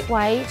perfect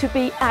way to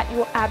be at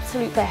your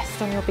absolute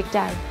best on your big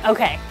day.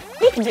 Okay.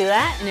 We can do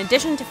that. In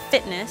addition to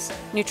fitness,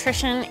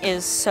 nutrition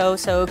is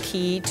so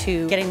key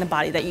to getting the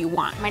body that you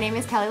want. My name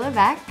is Kelly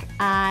Levesque.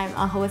 I'm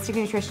a holistic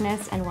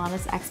nutritionist and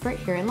wellness expert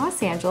here in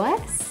Los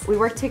Angeles. We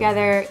work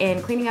together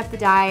in cleaning up the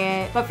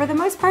diet, but for the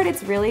most part,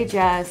 it's really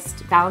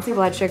just balancing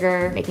blood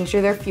sugar, making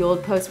sure they're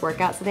fueled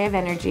post-workout so they have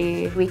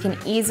energy. We can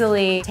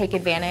easily take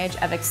advantage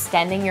of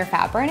extending your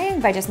fat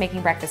burning by just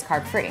making breakfast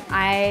carb-free.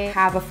 I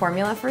have a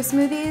formula for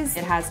smoothies.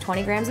 It has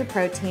 20 grams of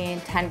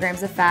protein, 10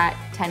 grams of fat,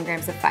 10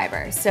 grams of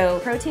fiber. So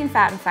protein,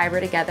 fat, and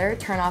fiber together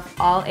turn off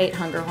all 8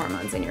 hunger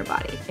hormones in your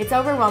body. It's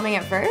overwhelming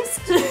at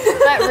first,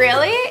 but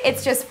really,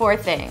 it's just 4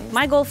 things.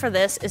 My goal for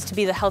this is to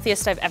be the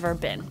healthiest I've ever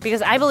been,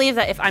 because I believe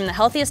that if I'm the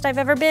healthiest I've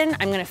ever been,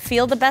 I'm gonna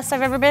feel the best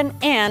I've ever been,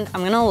 and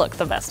I'm gonna look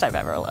the best I've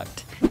ever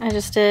looked. I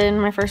just did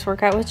my first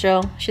workout with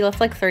Jill. She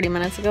left like 30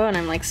 minutes ago and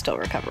I'm like still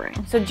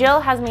recovering. So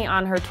Jill has me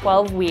on her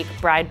 12-week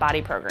Bride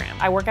Body program.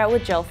 I work out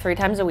with Jill 3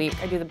 times a week.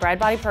 I do the Bride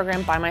Body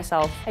program by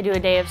myself. I do a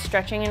day of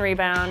stretching and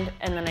rebound,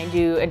 and then I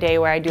do a day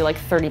where I do like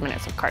 30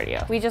 minutes of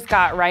cardio. We just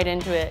got right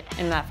into it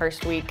in that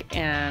first week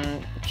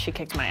and she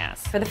kicked my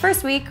ass. For the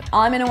first week,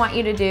 all I'm gonna want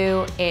you to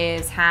do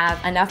is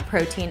have enough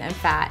protein and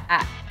fat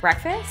at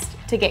breakfast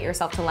to get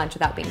yourself to lunch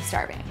without being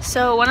starving.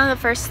 So one of the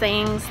first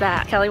things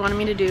that Kelly wanted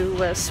me to do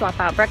was swap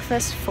out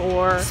breakfast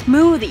for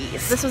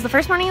smoothies. This was the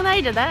first morning that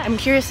I did that. I'm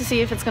curious to see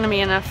if it's gonna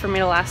be enough for me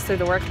to last through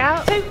the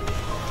workout. 2 and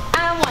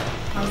 1.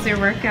 How's your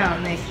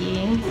workout,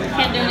 Niki?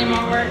 Can't do any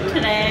more work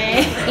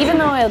today. Even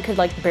though I could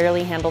like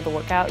barely handle the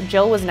workout,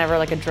 Jill was never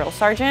like a drill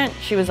sergeant.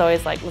 She was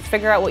always like, let's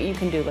figure out what you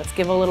can do. Let's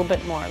give a little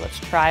bit more. Let's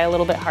try a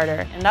little bit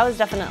harder. And that was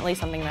definitely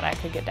something that I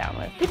could get down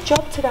with. Good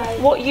job today.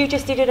 What you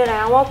just did in an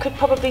hour could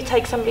probably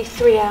take somebody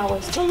 3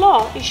 hours. It's a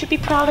lot. You should be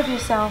proud of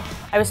yourself.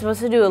 I was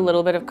supposed to do a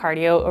little bit of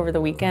cardio over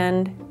the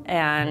weekend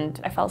and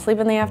I fell asleep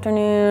in the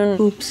afternoon.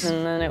 Oops.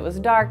 And then it was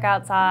dark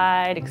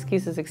outside,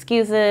 excuses.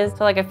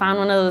 So like I found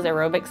one of those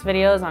aerobics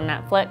videos on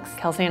Netflix.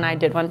 Kelsey and I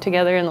did one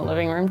together in the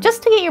living room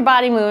just to get your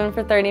body moving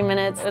for 30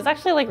 minutes. It was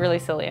actually like really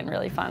silly and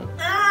really fun.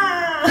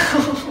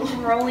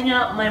 Rolling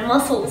out my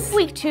muscles.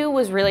 Week 2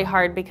 was really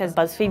hard because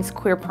BuzzFeed's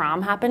Queer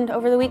Prom happened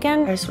over the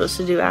weekend. I was supposed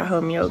to do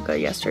at-home yoga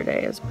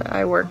yesterday, but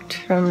I worked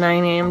from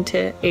 9 a.m.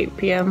 to 8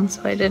 p.m.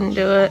 so I didn't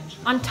do it.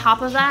 On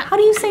top of that, how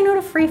do you say no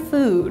to free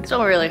food? It's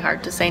still really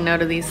hard to say no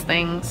to these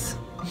things.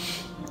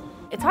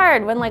 It's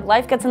hard when like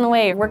life gets in the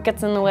way, work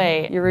gets in the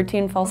way, your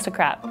routine falls to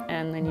crap,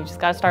 and then you just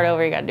gotta start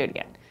over, you gotta do it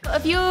again. A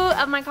few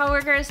of my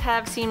coworkers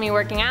have seen me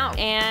working out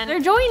and they're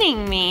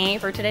joining me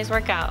for today's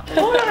workout.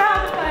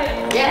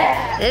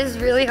 Yeah, it is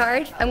really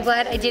hard. I'm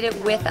glad I did it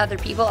with other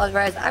people,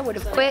 otherwise I would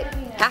have quit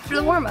after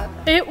the warm-up.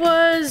 It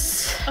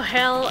was a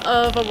hell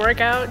of a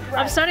workout.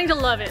 I'm starting to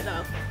love it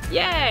though.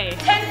 Yay!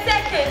 10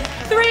 seconds.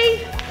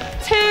 3,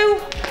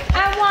 2,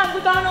 and 1.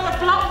 We're going on a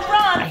block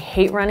run. I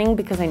hate running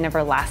because I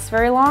never last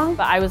very long,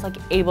 but I was like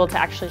able to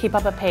actually keep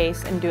up a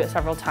pace and do it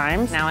several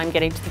times. Now I'm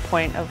getting to the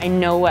point of I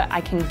know what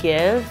I can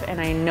give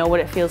and I know what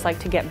it feels like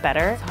to get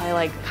better. So I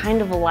like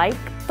kind of like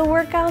the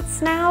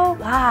workouts now.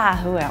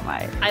 Who am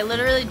I? I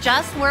literally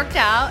just worked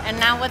out and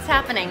now what's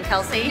happening,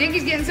 Kelsey?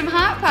 Niki's getting some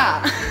hot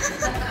pop.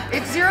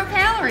 It's 0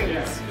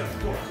 calories.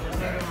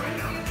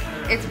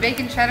 It's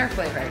bacon cheddar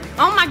flavored.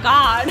 Oh my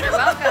God. You're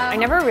welcome. I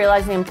never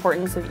realized the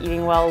importance of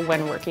eating well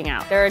when working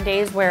out. There are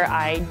days where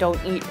I don't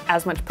eat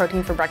as much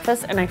protein for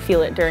breakfast and I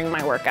feel it during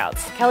my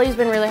workouts. Kelly's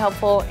been really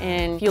helpful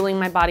in fueling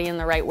my body in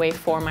the right way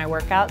for my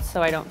workouts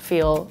so I don't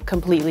feel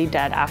completely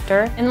dead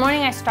after. In the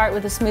morning I start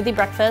with a smoothie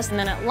breakfast and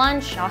then at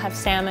lunch I'll have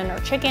salmon or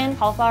chicken,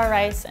 cauliflower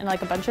rice, and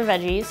like a bunch of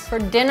veggies. For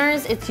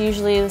dinners it's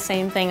usually the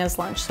same thing as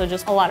lunch, so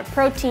just a lot of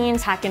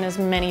proteins, pack in as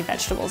many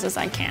vegetables as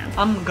I can.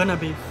 I'm gonna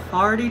be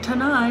farty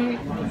tonight.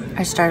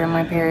 I started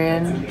my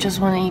period.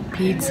 Just want to eat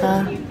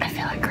pizza. I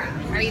feel like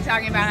crap. Are you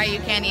talking about how you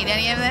can't eat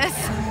any of this?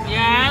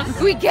 Yes.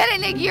 We get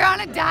it, Niki. You're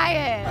on a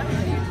diet.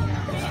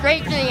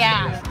 Straight to the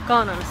ass.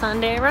 Going on a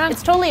Sunday run.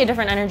 It's totally a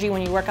different energy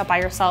when you work out by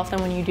yourself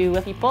than when you do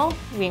with people.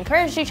 We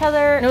encouraged each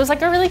other and it was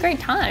like a really great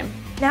time.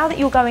 Now that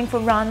you're going for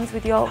runs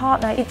with your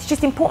partner, it's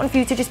just important for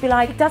you to just be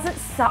like, it doesn't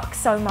suck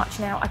so much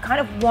now. I kind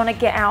of want to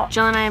get out.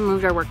 Jill and I have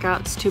moved our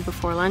workouts to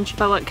before lunch,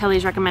 but what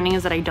Kelly's recommending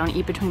is that I don't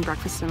eat between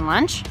breakfast and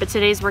lunch. But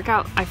today's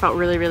workout, I felt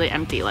really, really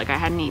empty, like I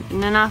hadn't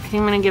eaten enough. I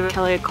think I'm gonna give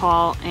Kelly a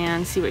call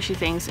and see what she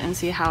thinks and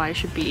see how I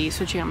should be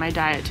switching up my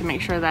diet to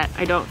make sure that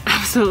I don't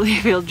absolutely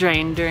feel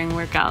drained during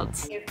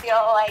workouts. You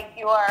feel like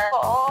you're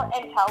full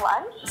until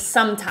lunch?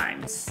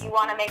 Sometimes. You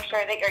want to make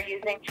sure that you're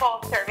using full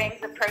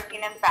servings of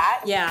protein and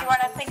fat. Yeah. You want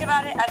to think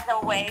about it as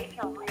a way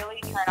to really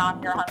turn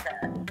off your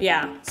hunger.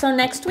 Yeah. So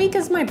next week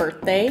is my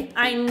birthday.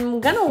 I'm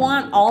gonna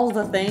want all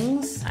the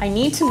things. I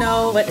need to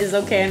know what is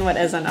okay and what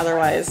isn't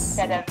otherwise.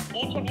 Instead of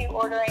each of you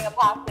ordering a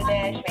pasta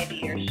dish, maybe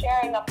you're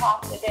sharing a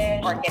pasta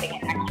dish or getting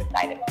an extra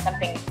side of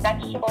something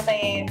vegetable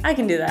based. I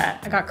can do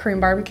that. I got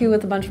Korean barbecue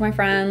with a bunch of my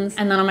friends.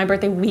 And then on my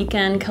birthday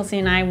weekend, Kelsey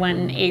and I went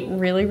and ate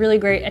really, really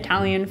great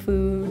Italian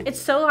food.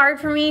 It's so hard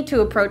for me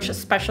to approach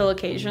special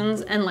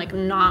occasions and like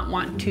not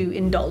want to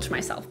indulge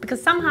myself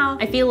because somehow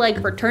I feel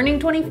like for turning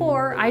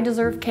 24, I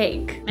deserve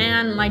cake.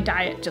 And my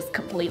diet just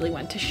completely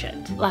went to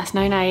shit. Last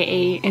night I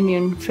ate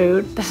Indian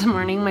food. This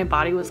morning my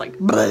body was like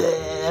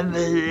bleh,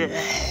 bleh.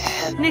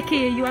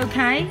 Niki, are you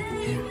okay?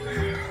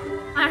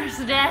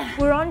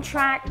 We're on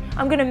track.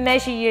 I'm gonna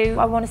measure you.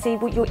 I wanna see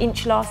what your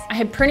inch loss. I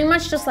had pretty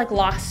much just like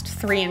lost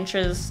 3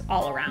 inches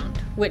all around,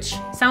 which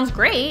sounds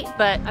great,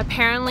 but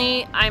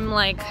apparently I'm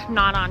like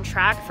not on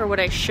track for what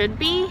I should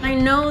be. I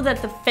know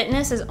that the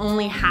fitness is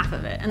only half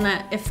of it, and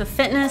that if the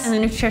fitness and the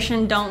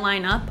nutrition don't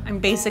line up, I'm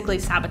basically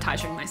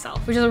sabotaging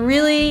myself, which is a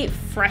really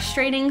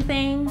frustrating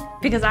thing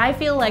because I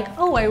feel like,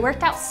 oh, I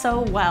worked out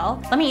so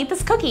well, let me eat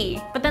this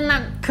cookie. But then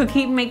that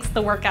cookie makes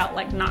the workout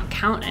like not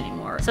count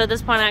anymore. So at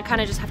this point, I kind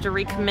of just have to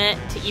recommit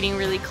to eating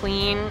really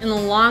clean. In the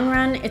long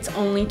run, it's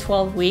only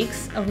 12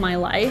 weeks of my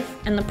life,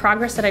 and the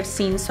progress that I've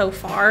seen so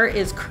far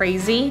is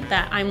crazy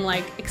that I'm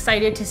like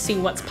excited to see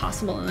what's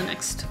possible in the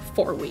next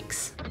 4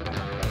 weeks.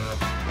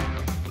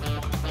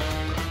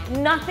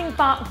 Nothing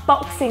but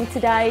boxing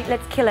today.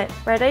 Let's kill it.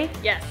 Ready?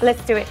 Yes.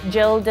 Let's do it.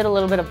 Jill did a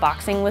little bit of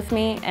boxing with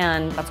me,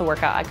 and that's a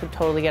workout I could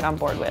totally get on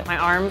board with. My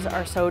arms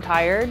are so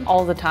tired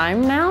all the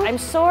time now. I'm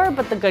sore,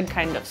 but the good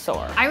kind of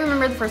sore. I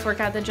remember the first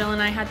workout that Jill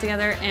and I had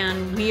together,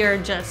 and we are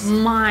just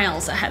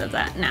miles ahead of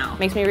that now.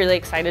 Makes me really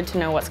excited to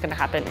know what's gonna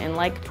happen in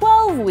like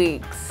 12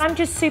 weeks. I'm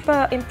just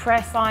super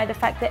impressed by the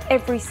fact that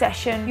every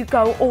session you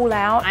go all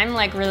out. I'm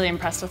like really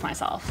impressed with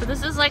myself. So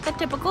this is like a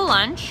typical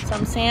lunch.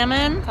 Some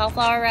salmon,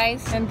 cauliflower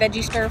rice, and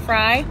veggie stir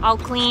fry. All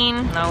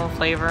clean, no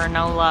flavor,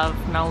 no love,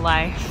 no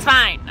life. It's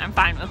fine, I'm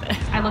fine with it.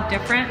 I look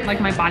different, like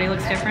my body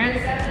looks different.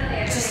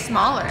 It's just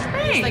smaller.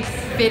 Thanks. It's like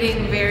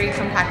fitting very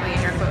compactly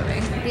in your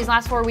clothing. These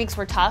last 4 weeks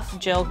were tough.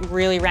 Jill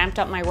really ramped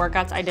up my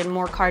workouts. I did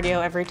more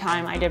cardio every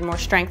time. I did more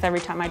strength every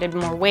time. I did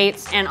more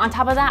weights. And on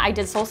top of that, I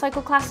did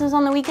SoulCycle classes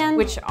on the weekend,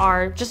 which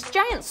are just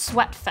giant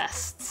sweat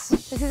fests.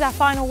 This is our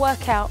final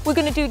workout. We're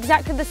gonna do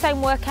exactly the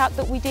same workout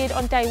that we did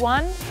on day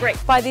 1. Great.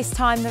 By this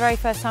time, the very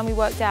first time we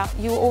worked out,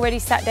 you were already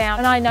sat down,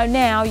 and I know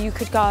now you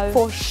could go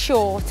for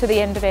sure to the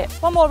end of it.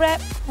 1 more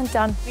rep and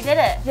done. We did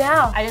it.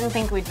 Yeah. I didn't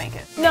think we'd make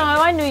it. No,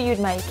 I knew you'd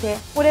make it.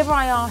 Whatever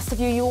I asked of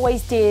you, you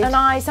always did. And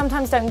I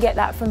sometimes don't get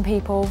that from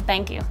people.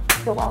 Thank you.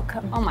 You're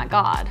welcome. Oh my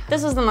God.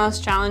 This is the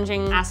most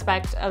challenging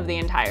aspect of the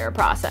entire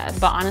process,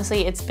 but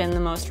honestly, it's been the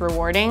most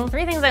rewarding.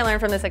 3 things I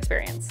learned from this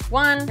experience.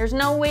 1, there's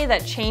no way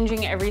that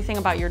changing everything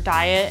about your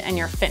diet and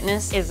your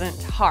fitness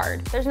isn't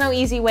hard. There's no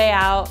easy way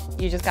out.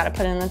 You just gotta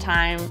put in the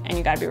time and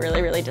you gotta be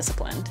really, really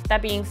disciplined.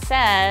 That being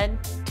said,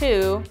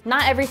 2,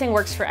 not everything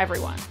works for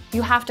everyone.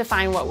 You have to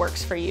find what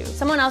works for you.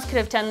 Someone else could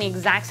have done the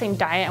exact same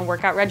diet and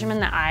workout regimen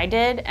that I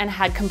did and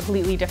had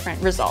completely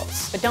different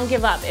results. But don't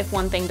give up if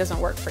one thing doesn't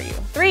work for you.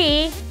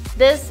 3,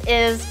 this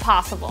is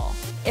possible.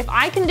 If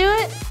I can do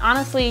it,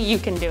 honestly, you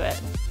can do it.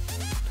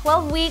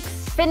 12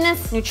 weeks,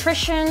 fitness,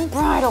 nutrition,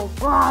 bridal,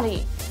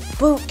 body,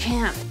 boot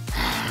camp.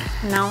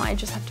 Now I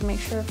just have to make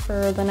sure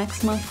for the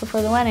next month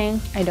before the wedding,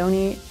 I don't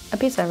eat a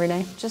pizza every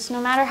day. Just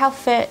no matter how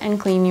fit and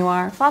clean you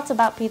are, thoughts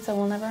about pizza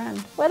will never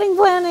end. Wedding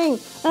planning.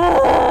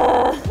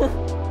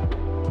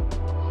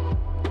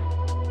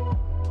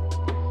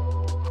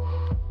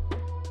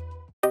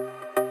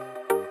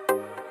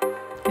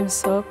 I'm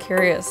so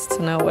curious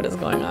to know what is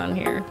going on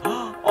here.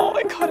 Oh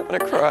my God, I'm gonna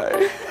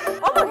cry.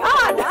 Oh my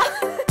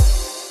God!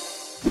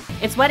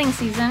 It's wedding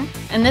season,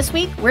 and this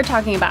week we're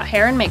talking about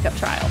hair and makeup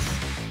trials.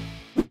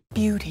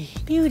 Beauty.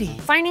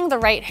 Finding the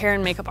right hair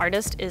and makeup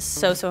artist is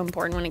so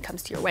important when it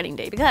comes to your wedding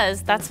day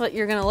because that's what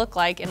you're gonna look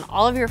like in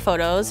all of your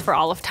photos for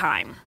all of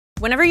time.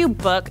 Whenever you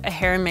book a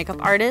hair and makeup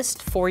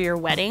artist for your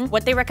wedding,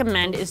 what they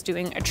recommend is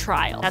doing a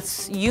trial.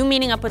 That's you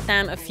meeting up with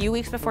them a few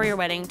weeks before your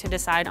wedding to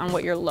decide on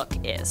what your look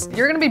is.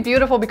 You're gonna be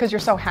beautiful because you're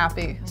so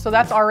happy. So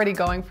that's already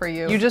going for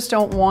you. You just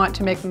don't want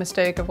to make the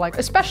mistake of like,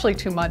 especially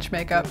too much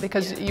makeup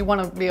because you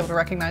wanna be able to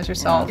recognize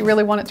yourself. You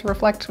really want it to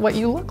reflect what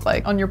you look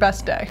like on your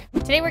best day.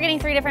 Today we're getting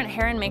 3 different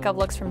hair and makeup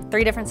looks from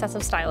 3 different sets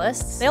of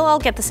stylists. They'll all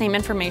get the same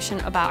information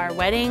about our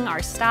wedding,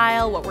 our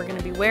style, what we're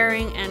gonna be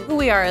wearing, and who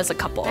we are as a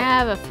couple. I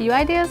have a few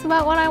ideas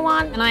about what I want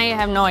want, and I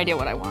have no idea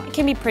what I want. It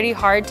can be pretty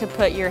hard to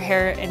put your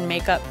hair and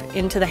makeup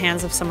into the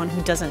hands of someone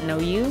who doesn't know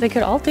you. They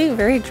could all do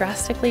very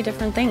drastically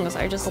different things.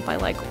 I just hope I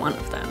like one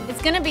of them.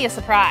 It's gonna be a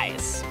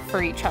surprise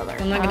for each other.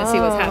 I'm not gonna see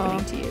what's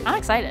happening to you. I'm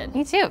excited.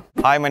 Me too.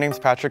 Hi, my name's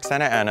Patrick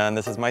Santa Ana, and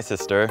this is my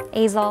sister.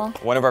 Azal.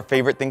 One of our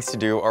favorite things to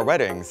do are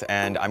weddings,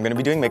 and I'm gonna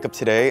be doing makeup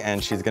today,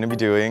 and she's gonna be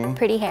doing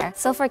Pretty hair.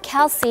 So for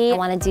Kelsey, I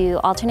want to do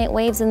alternate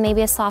waves and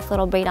maybe a soft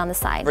little braid on the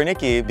side. For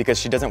Niki, because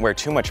she doesn't wear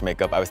too much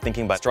makeup, I was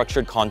thinking about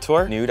structured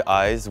contour, nude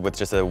eyes with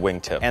just a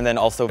wingtip, and then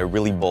also a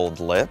really bold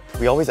lip.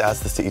 We always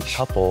ask this to each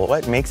couple,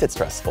 what makes it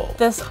stressful?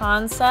 This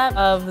concept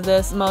of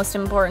this most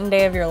important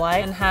day of your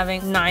life and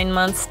having 9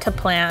 months to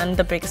plan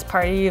the biggest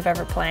party you've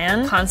ever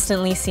planned,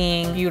 constantly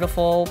seeing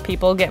beautiful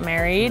people get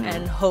married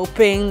and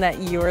hoping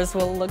that yours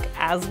will look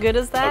as good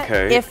as that,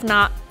 if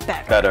not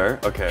better. Better,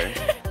 okay.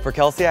 For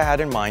Kelsey, I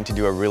had in mind to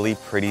do a really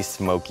pretty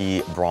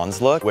smoky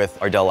bronze look with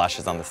Ardell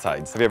lashes on the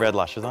sides. Have you ever had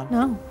lashes on?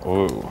 No.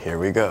 Ooh, here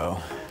we go.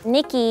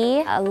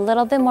 Niki, a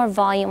little bit more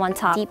volume on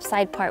top. Deep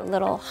side part,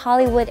 little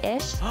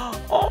Hollywood-ish.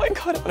 Oh my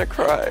God, I'm gonna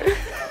cry.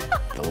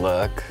 The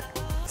look,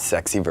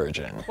 sexy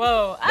virgin.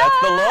 Whoa.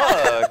 That's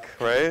the look,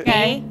 right?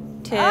 Okay,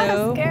 2,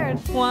 I'm scared.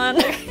 1,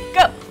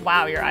 go.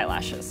 Wow, your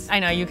eyelashes. I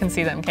know, you can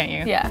see them, can't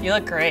you? Yeah. You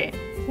look great.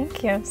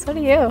 Thank you. So do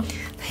you.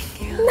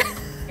 Thank you.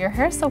 Your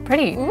hair's so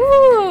pretty.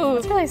 Ooh,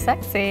 it's really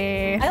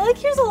sexy. I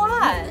like yours a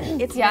lot.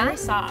 It's very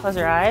soft. Close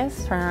your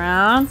eyes, turn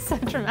around. So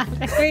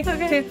dramatic. 3,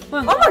 2,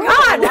 1. Oh my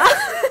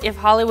God! If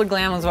Hollywood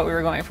glam was what we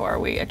were going for,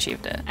 we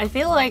achieved it. I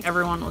feel like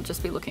everyone will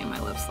just be looking at my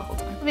lips the whole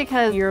time.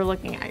 Because you're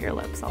looking at your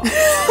lips a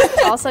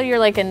lot. Also, you're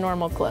like in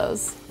normal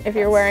clothes. If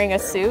you're wearing a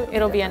suit,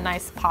 it'll be a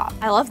nice pop.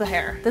 I love the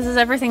hair. This is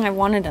everything I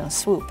wanted in a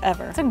swoop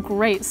ever. It's a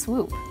great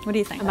swoop. What do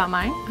you think? About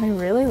mine? I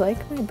really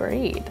like my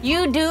braid.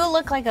 You do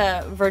look like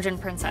a virgin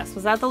princess.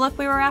 Was that the look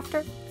we were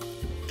after?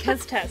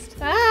 Kiss test.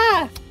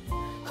 Ah!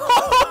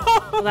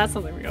 Well, that's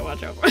something we gotta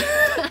watch out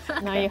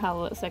for. Now you have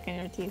lipstick in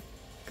your teeth.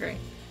 Great.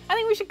 I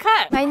think we should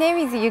cut. My name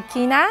is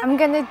Yukina. I'm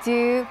gonna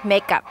do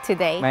makeup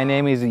today. My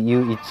name is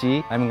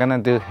Yuichi. I'm gonna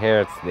do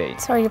hair today.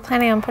 So are you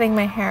planning on putting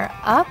my hair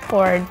up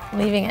or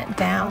leaving it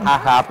down?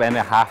 Half and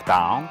half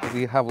down. If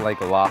you have like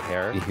a lot of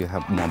hair, if you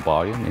have more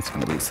volume, it's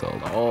gonna be so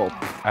low.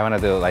 I wanna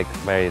do like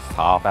very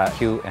soft, but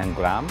cute and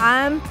glam.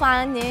 I'm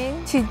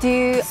planning to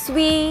do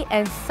sweet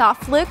and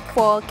soft look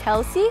for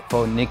Kelsey.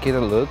 For Niki,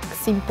 the look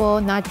Simple,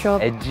 natural.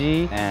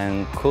 edgy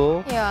and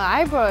cool. Your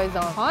eyebrow is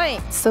on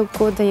point. So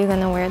cool that you're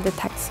gonna wear the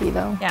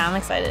tuxedo. Yeah, I'm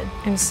excited.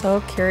 I'm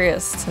so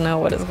curious to know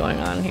what is going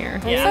on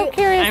here. I'm so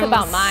curious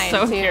about mine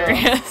so too.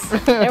 Curious.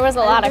 There was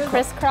a lot of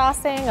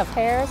crisscrossing of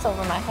hairs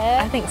over my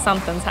head. I think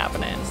something's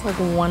happening. It's like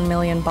 1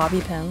 million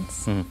bobby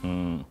pins.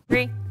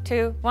 3,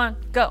 2, 1,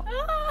 go.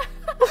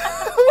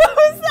 What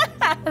was that?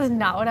 That's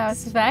not what I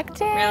was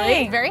expecting. Really?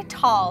 It's very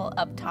tall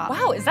up top.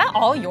 Wow, is that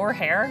all your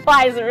hair?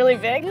 Why, is it really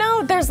big?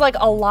 No, there's like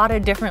a lot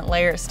of different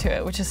layers to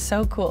it, which is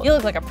so cool. You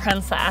look like a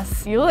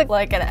princess. You look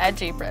like an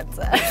edgy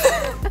princess.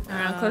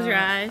 Close your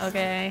eyes.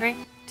 Okay.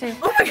 3, 2.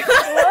 Oh my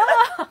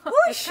God.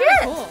 Holy shit.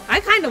 Cool. I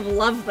kind of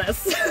love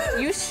this.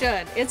 You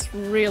should. It's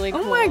really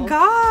cool. Oh my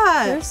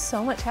God. There's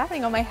so much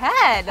happening on my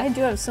head. I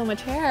do have so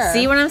much hair.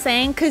 See what I'm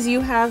saying? Because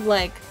you have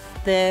like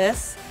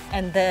this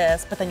and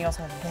this, but then you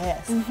also have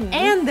this.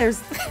 And there's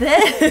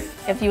this.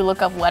 If you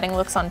look up wedding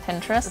looks on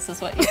Pinterest, this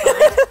is what you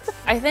find.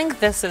 I think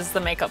this is the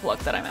makeup look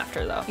that I'm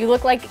after though. You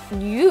look like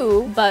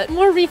you, but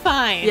more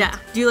refined. Yeah.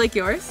 Do you like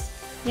yours?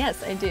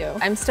 Yes, I do.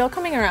 I'm still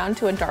coming around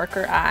to a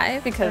darker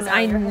eye because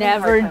I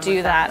never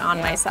do that on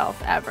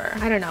myself ever.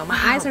 I don't know, my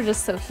eyes are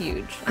just so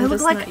huge. I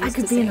look like I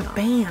could be in a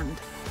band.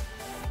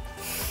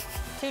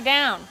 2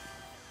 down.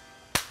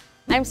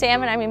 I'm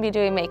Sam and I'm gonna be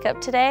doing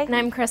makeup today. And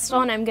I'm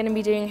Crystal and I'm gonna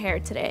be doing hair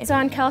today. So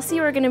on Kelsey,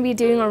 we're gonna be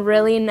doing a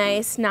really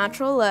nice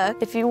natural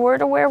look. If you were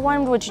to wear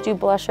one, would you do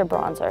blush or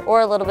bronzer?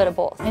 Or a little bit of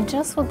both? I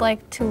just would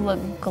like to look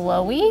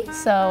glowy,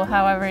 so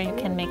however you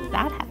can make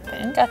that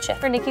happen. Gotcha.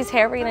 For Niki's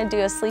hair, we're gonna do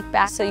a sleek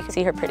back so you can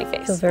see her pretty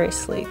face. Feels very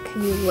sleek.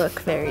 You look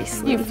very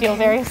sleek. You feel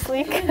very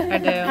sleek. I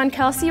do. On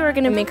Kelsey, we're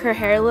gonna make her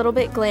hair a little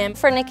bit glam.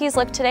 For Niki's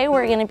look today,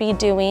 we're gonna be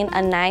doing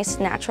a nice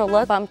natural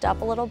look, bumped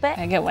up a little bit.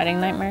 I get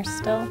wedding nightmares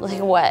still. Like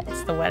what?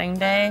 It's the wedding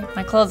day.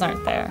 My clothes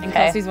aren't there. And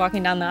Kelsey's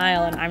walking down the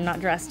aisle and I'm not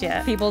dressed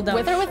yet. People don't.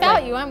 With or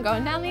without you, I'm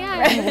going down the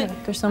aisle.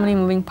 There's so many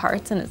moving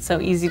parts and it's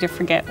so easy to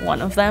forget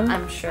one of them.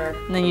 I'm sure.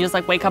 And then you just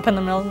like wake up in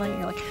the middle of the night and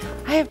you're like,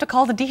 I have to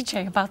call the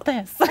DJ about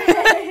this.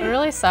 It would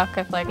really suck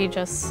if like you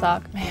just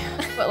suck,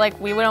 man. But like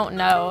we don't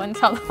know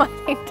until the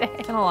wedding day.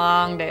 It's been a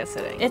long day of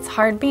sitting. It's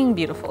hard being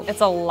beautiful.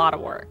 It's a lot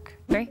of work.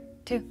 3,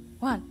 2,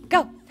 1,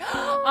 go.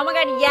 Oh my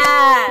God,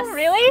 yes!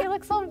 Really? You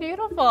look so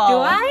beautiful. Do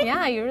I?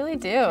 Yeah, you really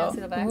do. Can I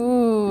see the back?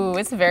 Ooh,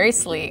 it's very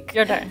sleek.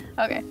 Your turn.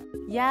 Okay.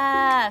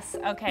 Yes.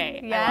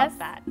 Okay. Yes. I love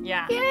that.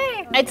 Yeah.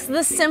 Yay. It's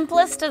the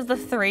simplest of the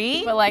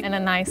 3. But like in a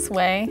nice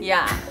way.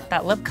 Yeah.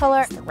 That lip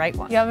color is the right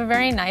one. You have a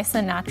very nice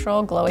and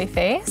natural glowy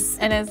face.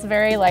 And it's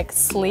very like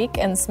sleek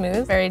and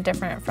smooth. Very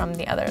different from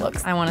the other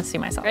looks. I want to see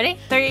myself. Ready?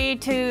 3,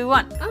 2,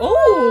 1.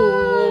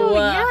 Oh,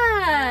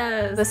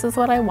 yes. This is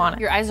what I wanted.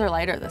 Your eyes are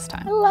lighter this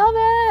time. I love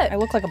it. I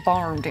look like a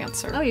ballroom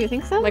dancer. Oh, you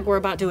think so? Like we're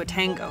about to do a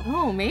tango.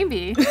 Oh,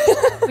 maybe.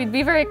 We'd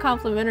be very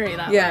complimentary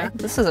that way.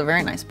 This is a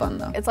very nice bun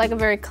though. It's like a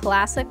very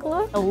classic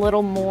look. A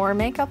little more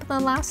makeup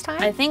than last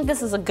time. I think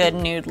this is a good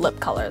nude lip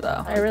color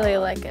though. I really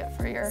like it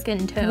for your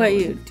skin tone. What about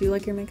you? Do you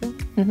like your makeup?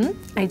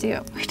 I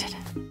do. We did it.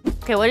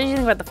 Okay, what did you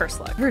think about the first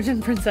look?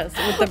 Virgin princess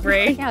with the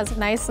braid. Yeah, it was a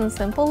nice and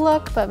simple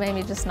look, but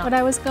maybe just not what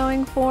I was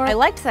going for. I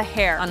liked the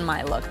hair on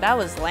my look. That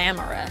was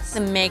glamorous. The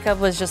makeup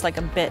was just like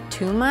a bit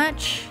too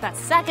much. That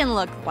second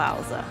look,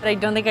 wowza. But I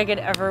don't think I could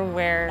ever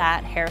wear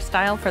that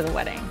hairstyle for the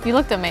wedding. You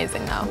looked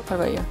amazing though. What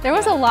about you? There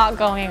was a lot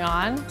going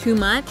on. Too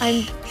much?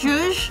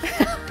 Shush.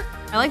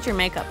 I liked your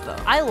makeup though.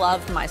 I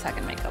loved my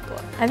second makeup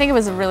look. I think it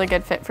was a really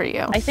good fit for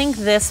you. I think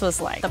this was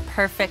like the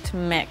perfect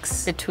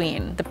mix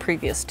between the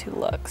previous two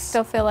looks.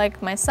 Still feel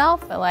like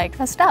myself, but like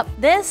dressed up.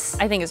 This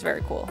I think is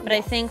very cool. But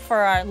I think for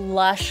our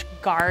lush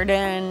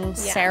garden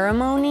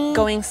ceremony,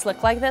 going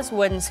slick like this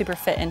wouldn't super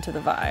fit into the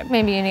vibe.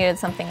 Maybe you needed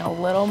something a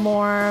little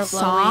more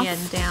flowy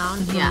and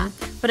down. Yeah.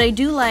 But I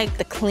do like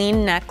the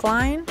clean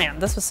neckline. Man,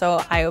 this was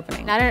so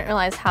eye-opening. I didn't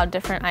realize how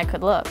different I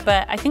could look.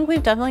 But I think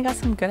we've definitely got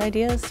some good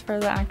ideas for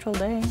the actual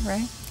day,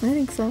 right? I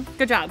think so.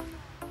 Good job.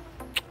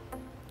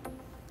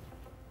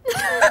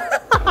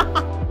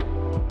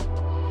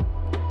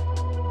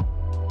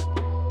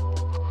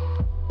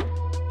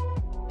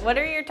 What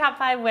are your top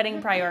 5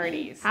 wedding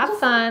priorities? Have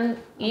fun,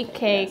 eat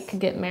cake,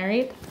 get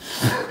married.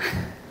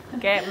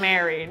 Get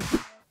married.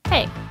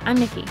 Hey, I'm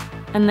Niki,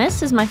 and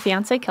this is my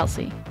fiance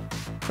Kelsey.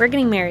 We're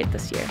getting married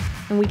this year,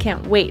 and we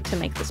can't wait to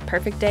make this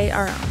perfect day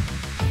our own.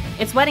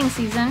 It's wedding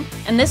season,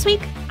 and this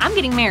week, I'm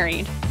getting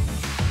married.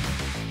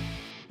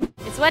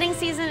 It's wedding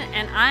season,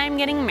 and I'm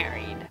getting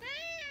married.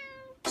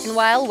 And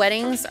while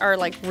weddings are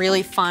like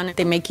really fun,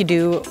 they make you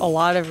do a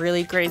lot of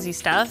really crazy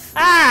stuff.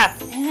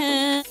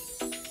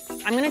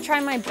 I'm gonna try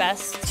my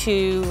best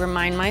to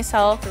remind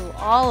myself through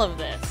all of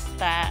this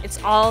that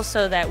it's all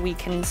so that we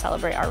can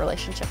celebrate our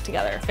relationship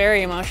together.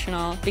 Very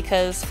emotional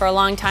because for a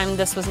long time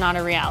this was not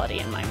a reality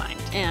in my mind,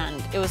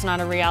 and it was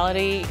not a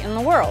reality in the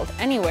world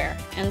anywhere.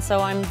 And so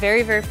I'm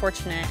very, very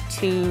fortunate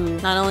to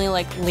not only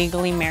like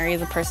legally marry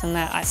the person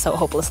that I so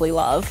hopelessly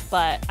love,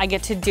 but I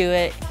get to do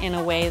it in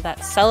a way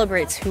that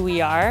celebrates who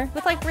we are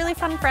with like really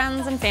fun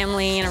friends and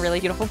family in a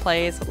really beautiful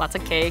place with lots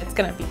of cake. It's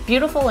gonna be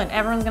beautiful and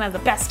everyone's gonna have the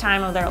best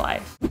time of their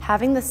life.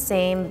 Having the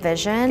same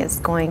vision is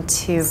going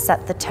to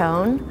set the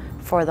tone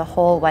for the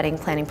whole wedding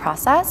planning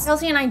process.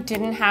 Kelsey and I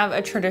didn't have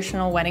a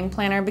traditional wedding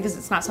planner because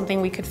it's not something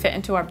we could fit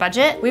into our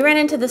budget. We ran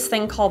into this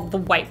thing called the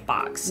White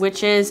Box,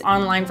 which is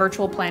online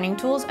virtual planning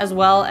tools as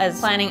well as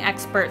planning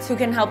experts who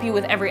can help you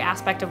with every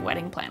aspect of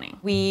wedding planning.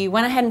 We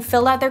went ahead and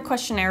filled out their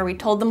questionnaire. We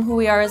told them who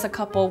we are as a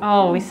couple.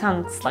 Oh, we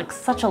sound like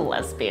such a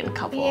lesbian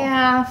couple.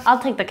 Yeah. I'll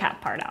take the cat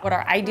part out. What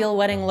our ideal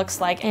wedding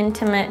looks like.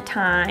 Intimate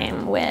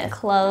time with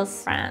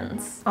close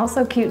friends.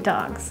 Also cute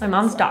dogs. My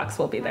mom's dogs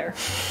will be there.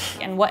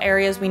 And what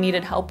areas we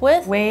needed help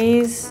with.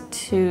 Ways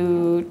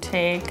to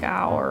take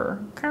our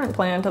current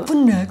plan to the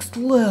next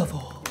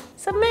level.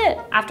 Submit.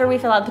 After we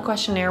fill out the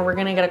questionnaire, we're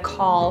gonna get a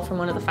call from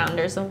one of the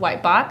founders of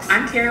White Box.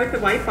 I'm Carrie with the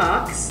White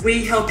Box.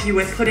 We help you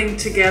with putting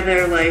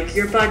together like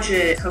your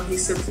budget,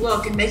 cohesive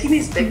look, and making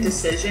these big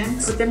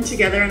decisions. Put them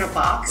together in a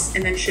box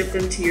and then ship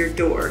them to your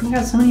door. We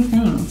got so many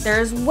things.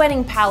 There's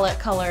wedding palette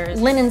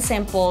colors, linen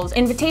samples,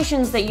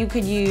 invitations that you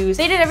could use.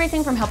 They did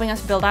everything from helping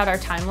us build out our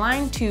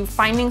timeline to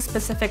finding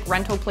specific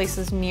rental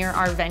places near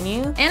our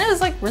venue. And it was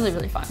like really,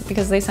 really fun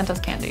because they sent us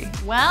candy.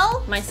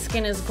 Well, my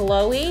skin is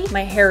glowy,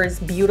 my hair is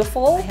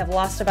beautiful. I have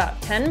lost about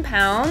 10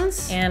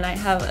 pounds and I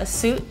have a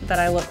suit that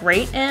I look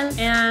great in,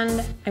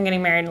 and I'm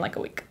getting married in like a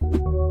week.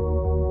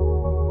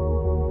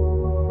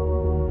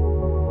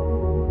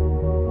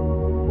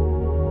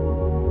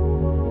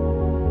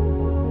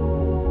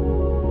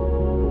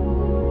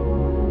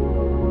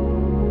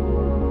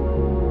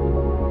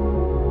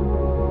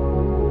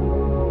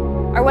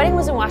 Our wedding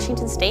was in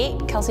Washington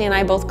State. Kelsey and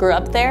I both grew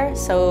up there,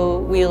 so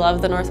we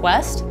love the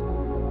Northwest.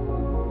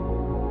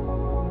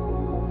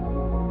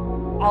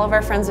 All of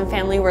our friends and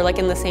family were like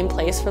in the same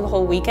place for the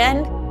whole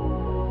weekend.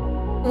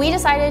 We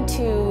decided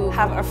to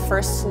have a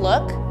first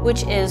look,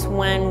 which is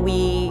when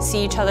we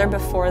see each other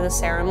before the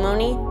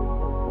ceremony.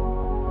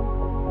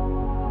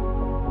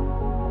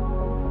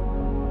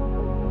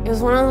 It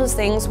was one of those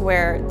things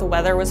where the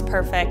weather was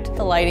perfect,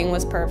 the lighting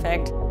was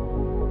perfect.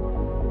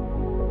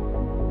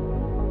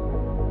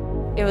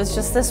 It was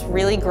just this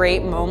really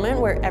great moment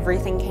where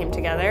everything came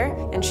together,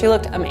 and she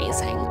looked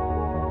amazing.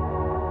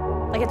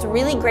 Like, it's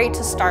really great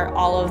to start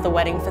all of the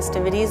wedding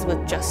festivities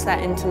with just that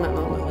intimate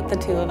moment with the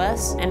two of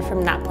us, and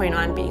from that point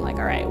on being like,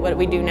 all right, what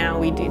we do now,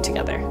 we do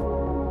together.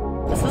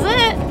 This is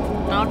it.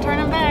 No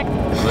turning back.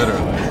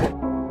 Literally.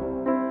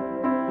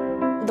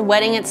 The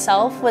wedding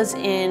itself was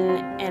in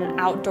an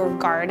outdoor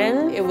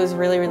garden. It was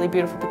really, really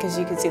beautiful because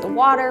you could see the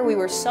water. We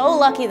were so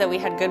lucky that we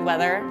had good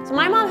weather. So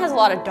my mom has a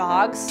lot of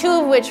dogs, 2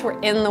 of which were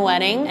in the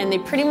wedding, and they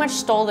pretty much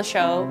stole the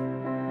show.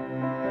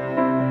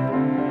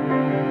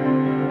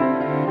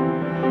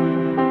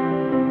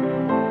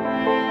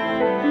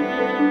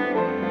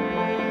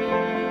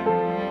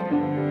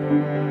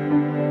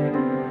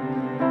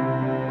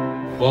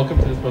 Welcome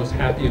to this most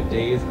happy of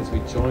days as we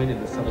join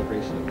in the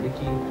celebration of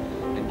Niki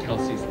and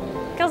Kelsey's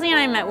love. Kelsey and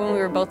I met when we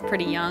were both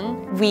pretty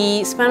young.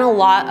 We spent a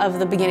lot of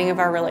the beginning of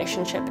our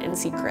relationship in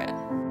secret.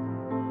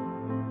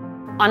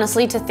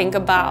 Honestly, to think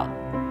about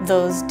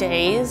those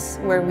days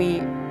where we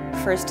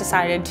first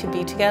decided to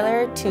be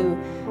together to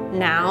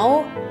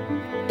now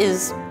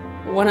is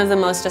one of the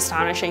most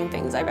astonishing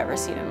things I've ever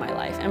seen in my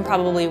life, and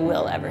probably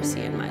will ever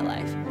see in my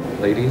life.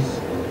 Ladies,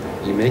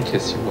 you may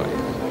kiss your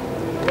wife.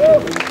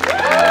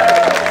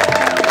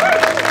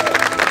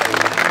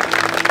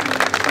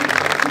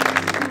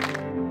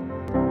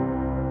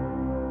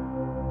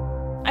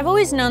 I've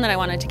always known that I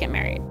wanted to get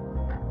married.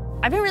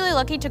 I've been really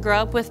lucky to grow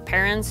up with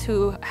parents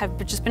who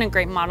have just been a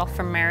great model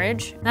for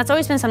marriage. That's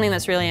always been something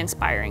that's really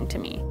inspiring to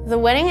me. The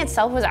wedding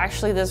itself was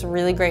actually this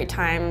really great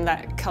time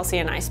that Kelsey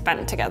and I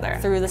spent together.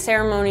 Through the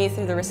ceremony,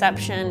 through the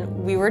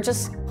reception, we were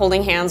just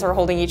holding hands or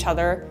holding each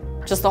other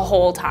just the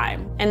whole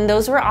time. And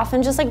those were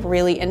often just like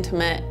really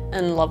intimate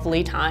and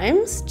lovely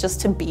times just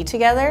to be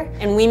together.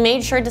 And we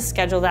made sure to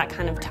schedule that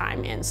kind of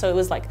time in. So it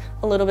was like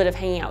a little bit of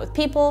hanging out with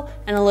people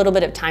and a little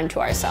bit of time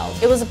to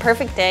ourselves. It was a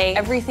perfect day.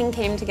 Everything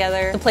came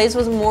together. The place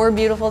was more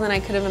beautiful than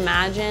I could have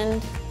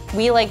imagined.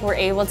 We were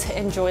able to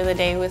enjoy the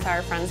day with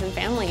our friends and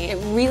family.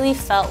 It really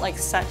felt like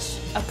such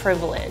a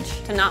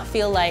privilege to not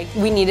feel like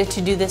we needed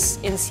to do this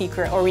in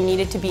secret or we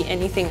needed to be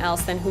anything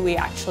else than who we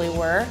actually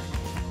were.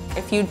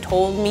 If you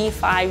told me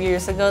 5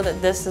 years ago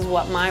that this is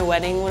what my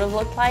wedding would have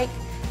looked like,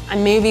 I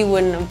maybe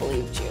wouldn't have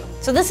believed you.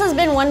 So this has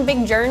been one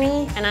big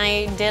journey, and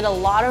I did a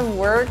lot of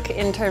work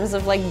in terms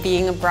of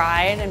being a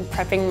bride and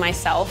prepping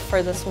myself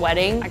for this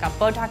wedding. I got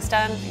Botox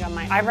done, I got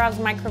my eyebrows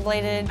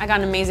microbladed, I got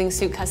an amazing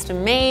suit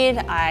custom made,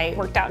 I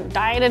worked out and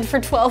dieted for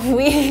 12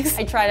 weeks.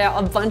 I tried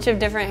out a bunch of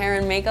different hair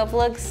and makeup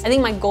looks. I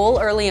think my goal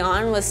early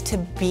on was to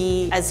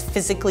be as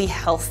physically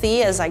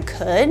healthy as I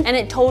could, and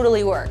it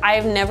totally worked. I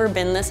have never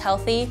been this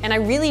healthy, and I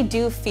really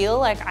do feel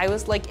like I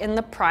was in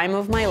the prime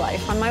of my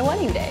life on my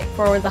wedding day.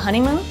 For the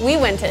honeymoon, we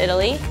went to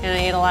Italy, and I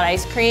ate a lot of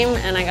ice cream,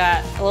 and I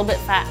got a little bit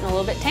fat and a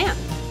little bit tan.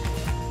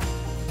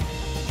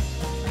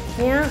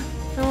 Yeah,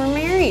 and we're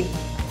married.